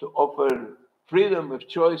offer freedom of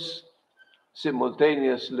choice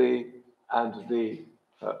simultaneously and the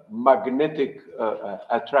magnetic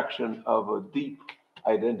attraction of a deep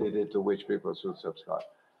identity to which people should subscribe.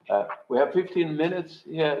 We have 15 minutes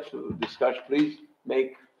here to discuss. Please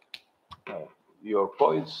make your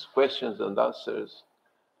points, questions, and answers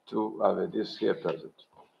to Avedis here present.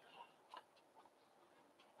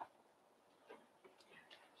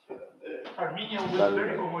 Armenia was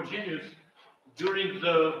very homogeneous during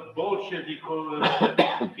the Bolshevik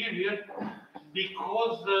period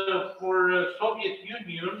because for Soviet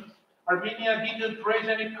Union, Armenia didn't raise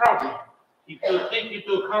any problem. If you take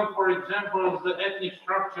into account, for example, the ethnic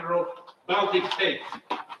structure of Baltic states.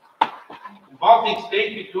 Baltic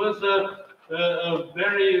state, it was a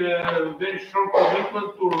very strong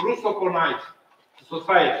commitment to Russoponize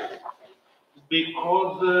society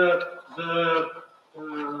because the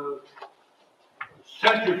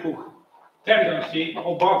centrifuge tendency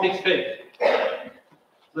of Baltic states.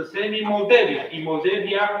 The same in Moldavia. In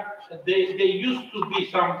Moldavia, there used to be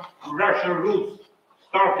some Russian roots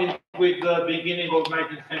starting with the beginning of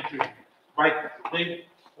 19th century, but they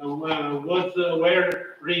were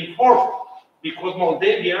reinforced because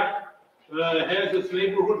Moldavia has its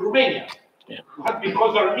neighborhood Romania, but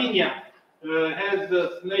because Armenia has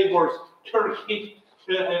its neighbors Turkey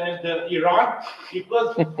and Iran,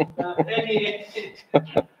 because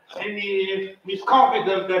any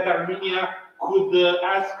misconfidence that Armenia could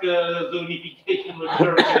ask the unification of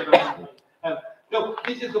Turkey. So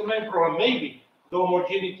this is the main problem. Maybe the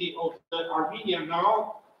homogeneity of Armenia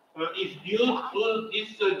now is due to this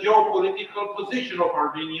geopolitical position of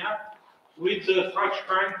Armenia with such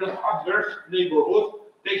kind of adverse neighborhood,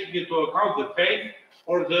 taking into account the faith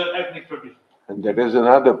or the ethnic tradition. And there is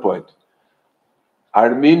another point.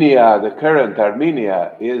 Armenia, the current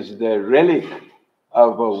Armenia, is the relic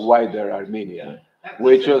of a wider Armenia,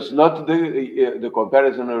 which is not the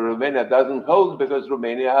comparison of Romania doesn't hold because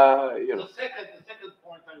Romania, you know. The second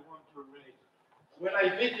point I want to raise. When I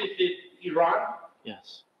visited Iran,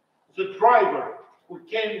 Yes. the driver who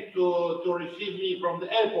came to receive me from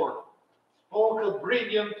the airport spoke a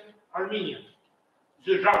brilliant Armenian.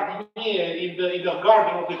 The jardinier in the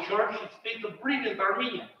garden of the church speaks a brilliant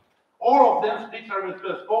Armenian. All of them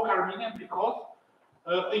spoke Armenian because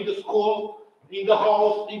in the school, in the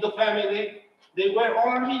house, in the family, they were all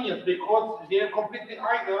Armenians because they are completely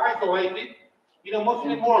isolated in a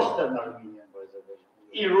Muslim world.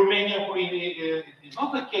 In Romania, it's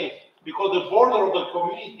not the case because the border of the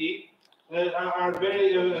community are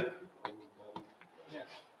very.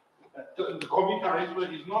 The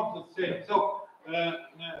communitarism is not the same. So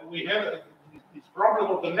we have this problem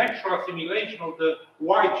of the natural assimilation of the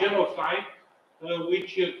white genocide,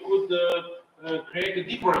 which could create a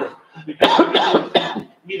difference between the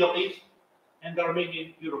Middle East and the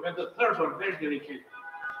Armenian Europe. And the third one, very delicate,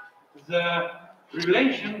 the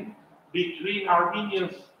relation between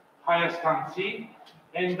Armenians Hayastansi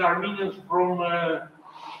and Armenians from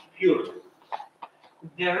Europe.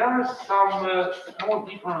 There are some small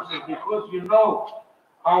differences because, you know,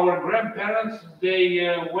 our grandparents,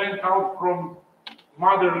 they went out from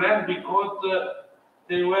motherland because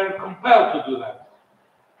they were compelled to do that.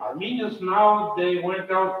 Armenians now, they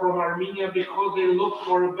went out from Armenia because they looked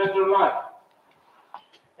for a better life.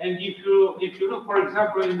 And if you look, for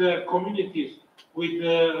example, in the communities with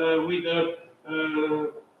the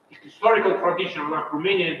historical tradition like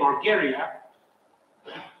Romania and Bulgaria,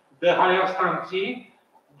 the Hayastansi,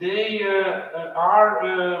 they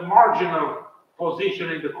are marginal position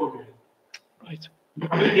in the community. Right.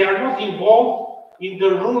 I mean, they are not involved in the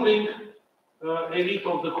ruling elite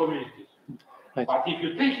of the communities. Right. But if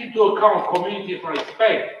you take into account communities like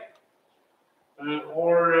Spain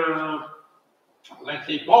or let's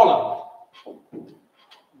say Poland,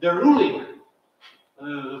 the ruling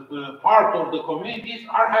part of the communities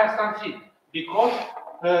are Hayastansi because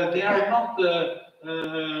they are not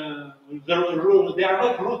they are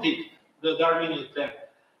not rooted the Armenians there.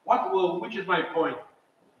 Which is my point?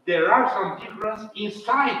 There are some difference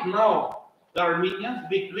inside now the Armenians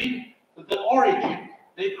between the origin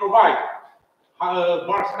they provide.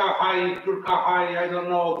 Barska High, Turka High, I don't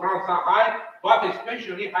know, Fransa High, but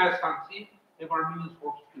especially Hayastansi of Armenians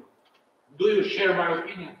for pure. Do you share my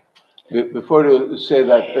opinion? Before you say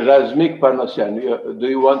that, Razmik Panosyan, do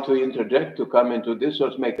you want to interject to come into this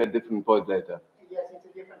or make a different point later? Yes, it's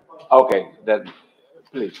a different point. Okay, then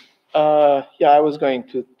please. Yeah, I was going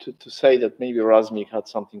to say that maybe Razmik had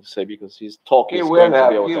something to say because his talk He is will going to be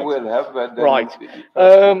have, about he that. will have, but then Right.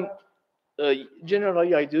 first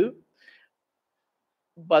Generally, I do.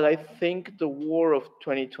 But I think the war of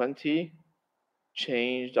 2020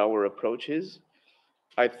 changed our approaches.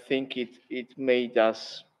 I think it made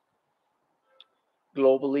us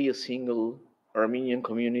globally a single Armenian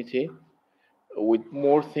community with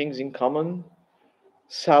more things in common.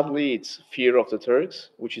 Sadly, it's fear of the Turks,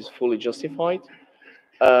 which is fully justified.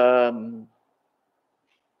 Um,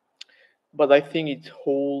 but I think it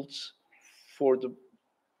holds for the,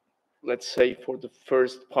 let's say, for the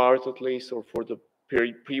first part at least, or for the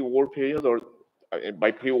pre-war period, or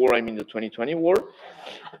by pre-war I mean the 2020 war,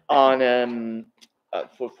 and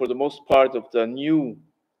for the most part of the new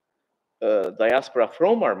diaspora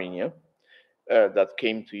from Armenia that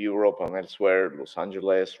came to Europe and elsewhere, Los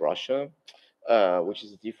Angeles, Russia, which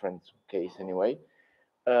is a different case anyway.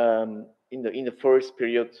 In the first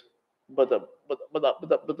period, but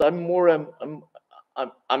I'm more I'm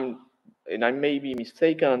and I may be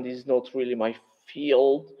mistaken, and this is not really my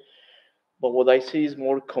field. But what I see is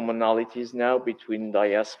more commonalities now between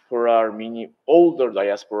diaspora Armenian, older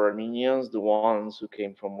diaspora Armenians, the ones who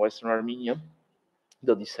came from Western Armenia,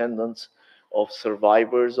 the descendants of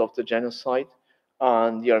survivors of the genocide,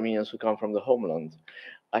 and the Armenians who come from the homeland.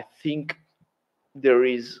 I think there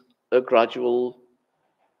is a gradual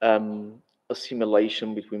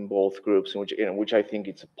assimilation between both groups, which I think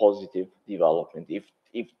it's a positive development.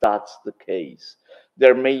 If that's the case,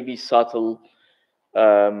 there may be subtle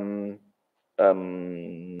um,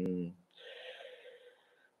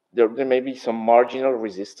 there may be some marginal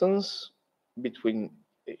resistance between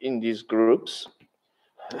in these groups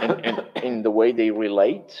and in the way they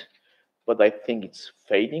relate, but I think it's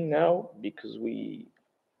fading now because we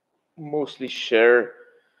mostly share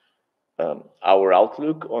our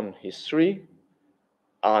outlook on history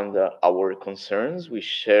and our concerns. We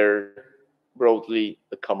share broadly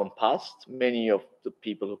a common past. Many of the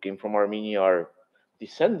people who came from Armenia are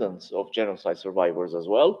descendants of genocide survivors as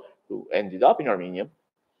well, who ended up in Armenia.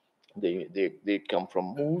 They come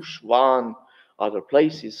from Mush, Van, other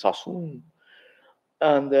places, Sassoon,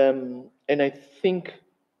 and I think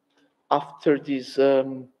after these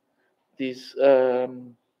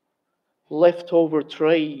leftover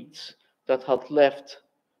trades that had left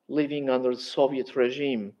living under the Soviet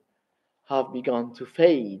regime have begun to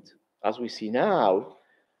fade, as we see now,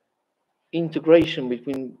 integration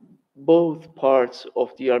between both parts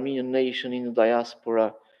of the Armenian nation in the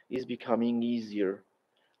diaspora is becoming easier,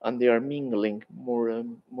 and they are mingling more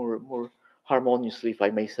harmoniously, if I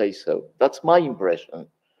may say so. That's my impression.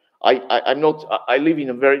 I'm not. I live in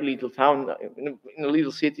a very little town, in a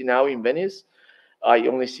little city now in Venice. I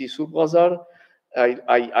only see Surpazar.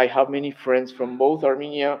 I have many friends from both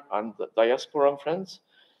Armenia and the diaspora friends,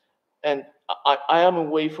 and I am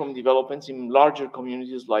away from developments in larger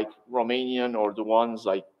communities like Romanian or the ones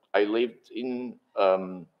I lived in.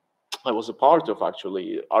 I was a part of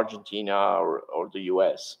actually Argentina or the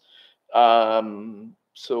US.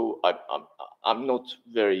 So I'm not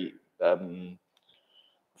very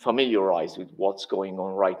familiarized with what's going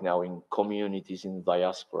on right now in communities in the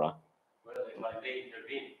diaspora. Well, if I may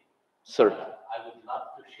intervene, Sir. I would love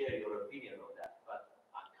to share your opinion on that, but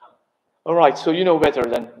I can't. All right, so you know better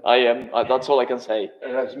than I am. That's all I can say.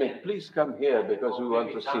 Razmik, please come here because we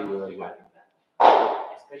want to see you again.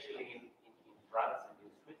 Especially in France and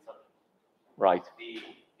in Switzerland. Right. The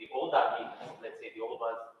old Armenians, let's say the old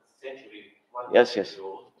ones, century, one Yes, century yes.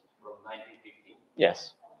 old, from 1915,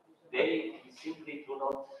 Yes. they simply do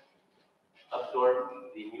not absorb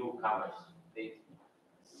the newcomers. They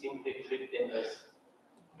simply treat them as.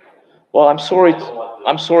 Well, I'm sorry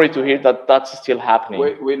to hear that that's still happening.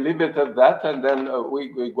 We leave it at that, and then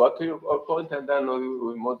we got to your point, and then we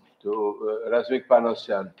move to Razmik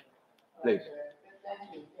Panosyan. Please.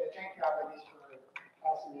 Thank you. Thank you, Abadis, for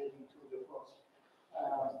fascinating tour de force.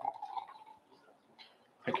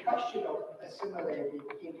 The question of assimilating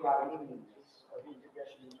into Armenians, or the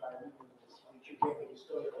integration into Armenians, which you gave a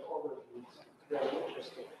historical overview, is very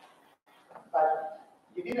interesting. But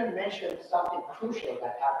you didn't mention something crucial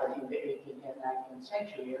that happened in the 18th and 19th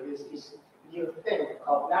century. There is this new thing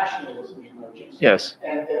called nationalism emerging. Yes.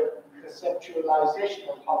 And the conceptualization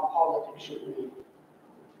of how politics should be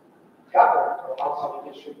governed or how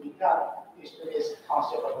politics should be done is to this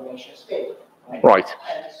concept of a nation state. Right.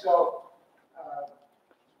 And so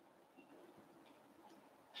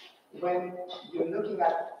when you're looking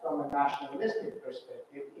at it from a nationalistic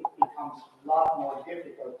perspective, it becomes a lot more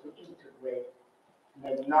difficult to integrate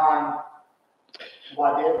the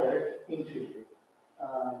non-whatever into you.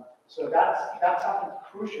 So that's something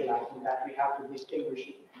crucial, I think, that we have to distinguish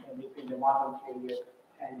between the modern period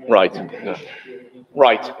and the Right. integration period.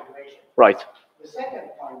 Right. Integration. Right. The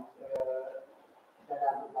second point that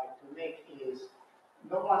I would like to make is,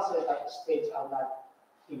 no one says that the states are not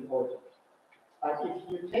important. But if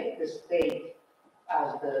you take the state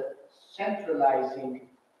as the centralizing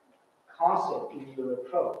concept in your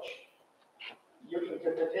approach, your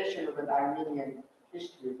interpretation of an Armenian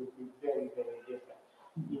history would be very, very different.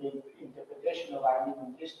 Your interpretation of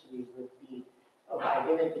Armenian history would be of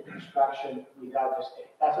identity construction without the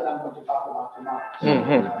state. That's what I'm going to talk about tomorrow. So,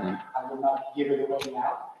 I will not give it away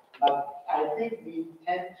now. But I think we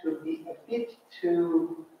tend to be a bit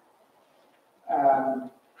too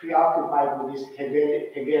preoccupied with this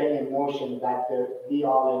Hegelian notion that the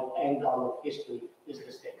be-all and end-all of history is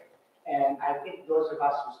the state. And I think those of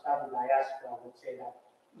us who study diaspora would say that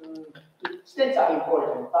states are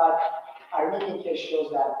important, but Armenian case shows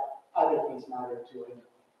that other things matter too, and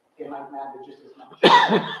they might matter just as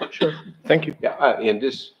much. Sure. Thank you. Yeah, in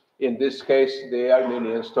this case, the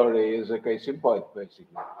Armenian story is a case in point, basically,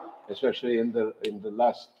 especially in the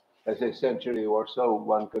last, let's say, century or so.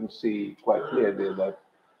 One can see quite clearly that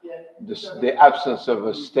the absence of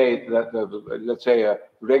a state that, let's say, a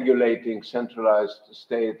regulating centralized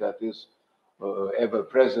state that is ever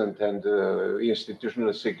present and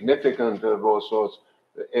institutionally significant of all sorts,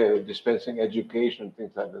 dispensing education,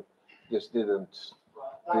 things like that, this didn't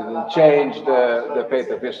change the fate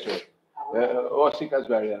of history. Osik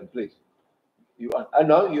Azarian, please. I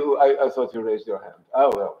know you. I thought you raised your hand.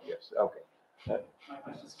 Oh well, yes. Okay. My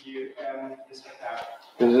question is to you, Mr. Fact.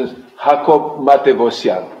 This is Jakob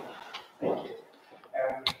Matevosyan. Thank you.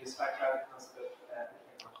 This background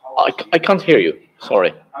concept I can't hear you.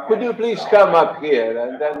 Sorry. Could you please come up here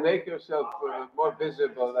and then make yourself more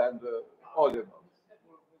visible and audible?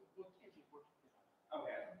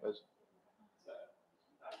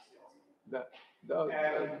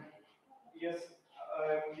 Okay. Yes,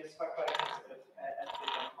 yes, background concept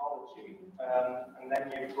ethnic ontology, and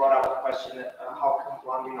then you brought up the question, how come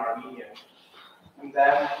one in Armenian? And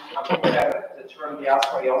then the term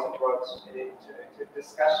diaspora you also brought it into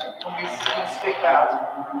discussion. Can we speak about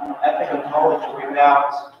ethnic ontology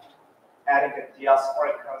without adding a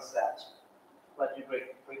diasporic concept? Let me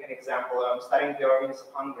bring an example. I'm studying the Armenians of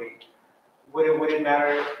Hungary. Would it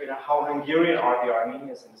matter, how Hungarian are the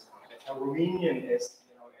Armenians in this context? How Romanian is,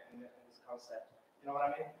 in this concept? You know what I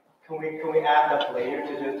mean? Can we add that layer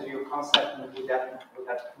to your concept, and would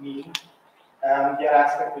that mean? The other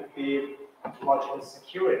aspect would be ontological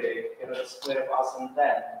security, the split of us and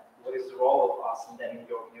them. What is the role of us and them in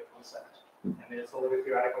your concept? I mean, it's a little bit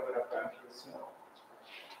theoretical, but I'm curious to know.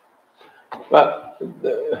 Well,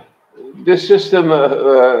 this system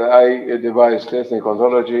I devised, ethnic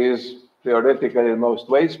ontology, is theoretical in most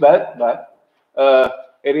ways, but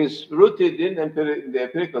it is rooted in the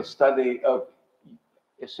empirical study of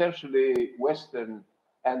essentially Western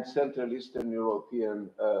and Central Eastern European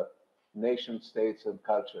nation states and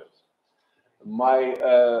cultures. My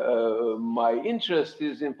interest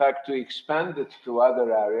is, in fact, to expand it to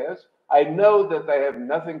other areas. I know that I have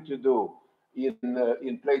nothing to do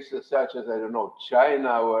in places such as, I don't know,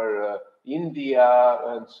 China or India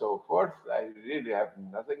and so forth. I really have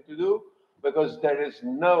nothing to do because there is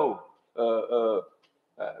no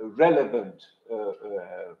relevant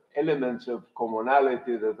elements of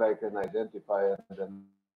commonality that I can identify.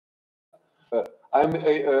 I'm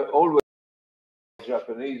always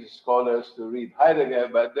Japanese scholars to read Heidegger,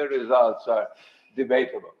 but the results are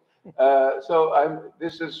debatable. So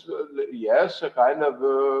this is, yes, a kind of,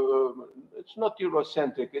 it's not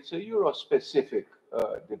Eurocentric, it's a Euro-specific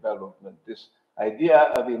development. This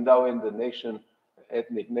idea of endowing the nation,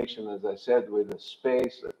 ethnic nation, as I said, with a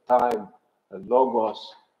space, a time, a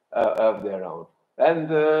logos of their own. And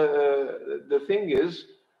the thing is,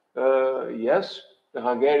 yes, the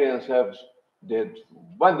Hungarians did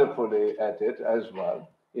wonderfully at it as well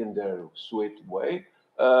in their sweet way.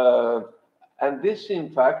 And this,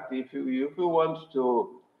 in fact, if you want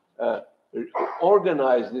to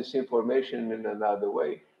organize this information in another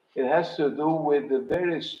way, it has to do with the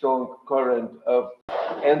very strong current of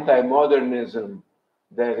anti-modernism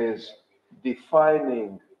that is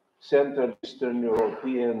defining Central Eastern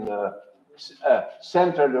European,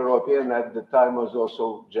 Central European at the time was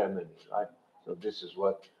also Germany, right? So this is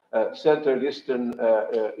what Central Eastern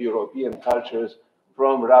European cultures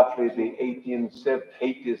from roughly the 80s,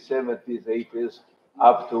 70s, 80s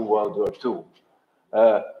up to World War II.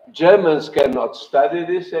 Germans cannot study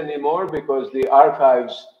this anymore because the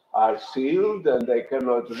archives are sealed and they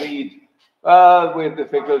cannot read with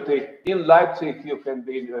difficulty. In Leipzig, you can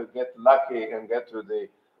get lucky and get to the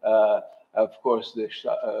Of course, the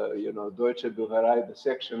Deutsche Bücherei, the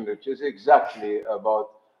section which is exactly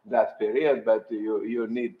about that period, but you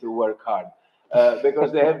need to work hard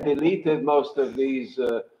because they have deleted most of these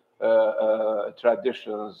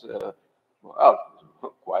traditions. Well,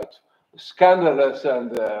 quite scandalous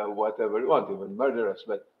and whatever you want, even murderous,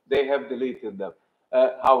 but they have deleted them.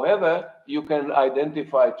 However, you can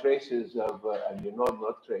identify traces of,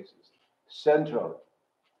 not traces, central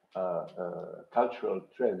cultural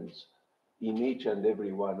trends in each and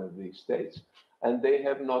every one of these states, and they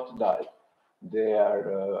have not died. They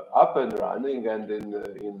are up and running, and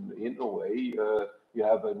in a way, you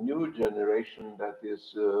have a new generation that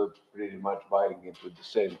is pretty much buying into the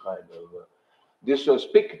same kind of. This was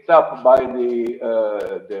picked up by the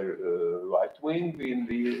right wing in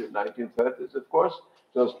the 1930s, of course.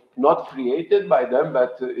 It was not created by them,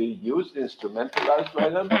 but used, instrumentalized by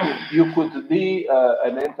them. You could be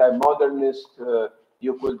an anti-modernist,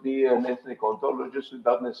 you could be an ethnic ontologist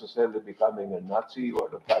without necessarily becoming a Nazi or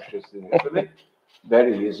a fascist in Italy,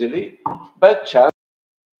 very easily. But chance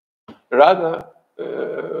rather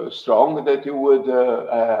strong that you would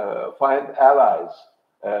find allies,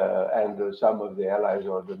 and some of the allies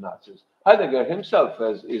are the Nazis. Heidegger himself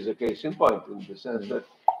is a case in point in the sense that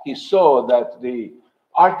he saw that the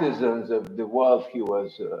artisans of the world he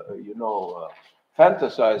was,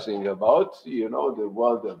 fantasizing about, the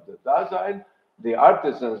world of the Dasein, the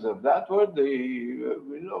artisans of that were the,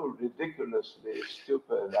 ridiculously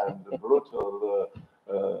stupid and brutal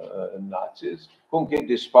Nazis, whom he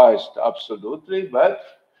despised absolutely, but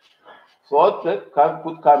thought that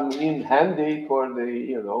could come in handy for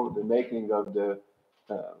the, the making of the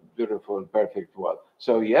beautiful, perfect world.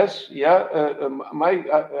 So yes,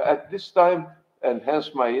 at this time, and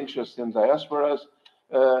hence my interest in diasporas,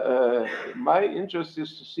 my interest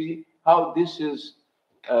is to see how this is,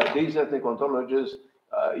 these ethnic ontologies,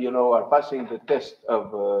 are passing the test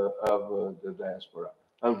of the diaspora,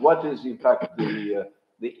 and what is in fact the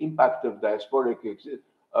impact of diasporic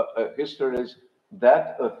histories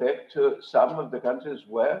that affect some of the countries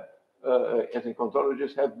where ethnic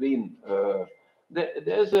ontologies have been.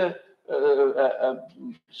 There's a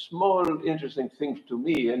small interesting thing to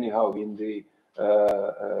me, anyhow, in the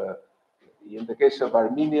case of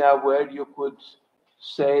Armenia, where you could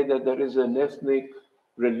say that there is an ethnic,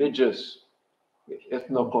 religious,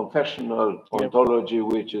 ethno-confessional ontology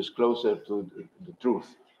which is closer to the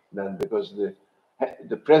truth than, because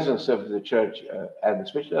the presence of the church and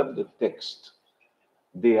especially of the text,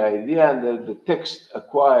 the idea that the text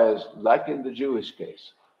acquires, like in the Jewish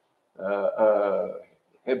case,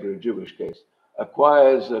 Hebrew Jewish case,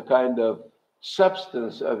 acquires a kind of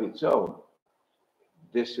substance of its own.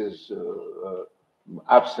 This is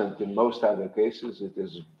absent in most other cases. It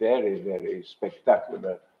is very, very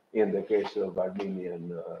spectacular in the case of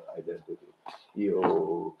Armenian identity.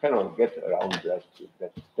 You cannot get around that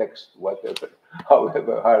text, whatever,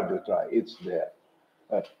 however hard you try. It's there.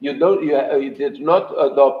 You did not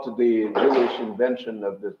adopt the Jewish invention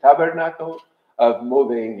of the tabernacle, of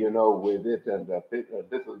moving, with it and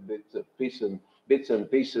little bits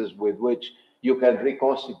and pieces with which you can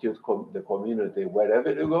reconstitute the community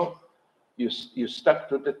wherever you go. You stuck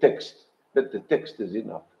to the text, but the text is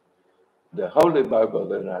enough. The Holy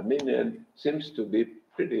Bible in Armenian seems to be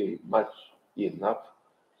pretty much enough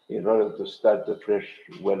in order to start afresh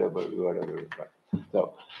wherever you find.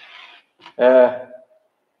 So,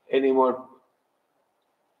 any more?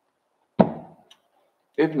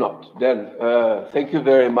 If not, then thank you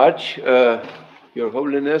very much, Your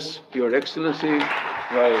Holiness, Your Excellency,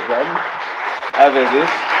 well done.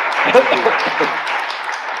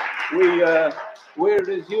 We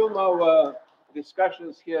resume our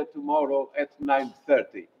discussions here tomorrow at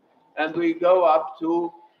 9:30, and we go up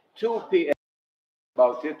to 2 p.m.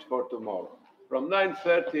 about it for tomorrow. From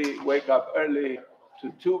 9:30, wake up early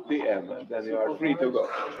to 2 p.m., and then you are free to go.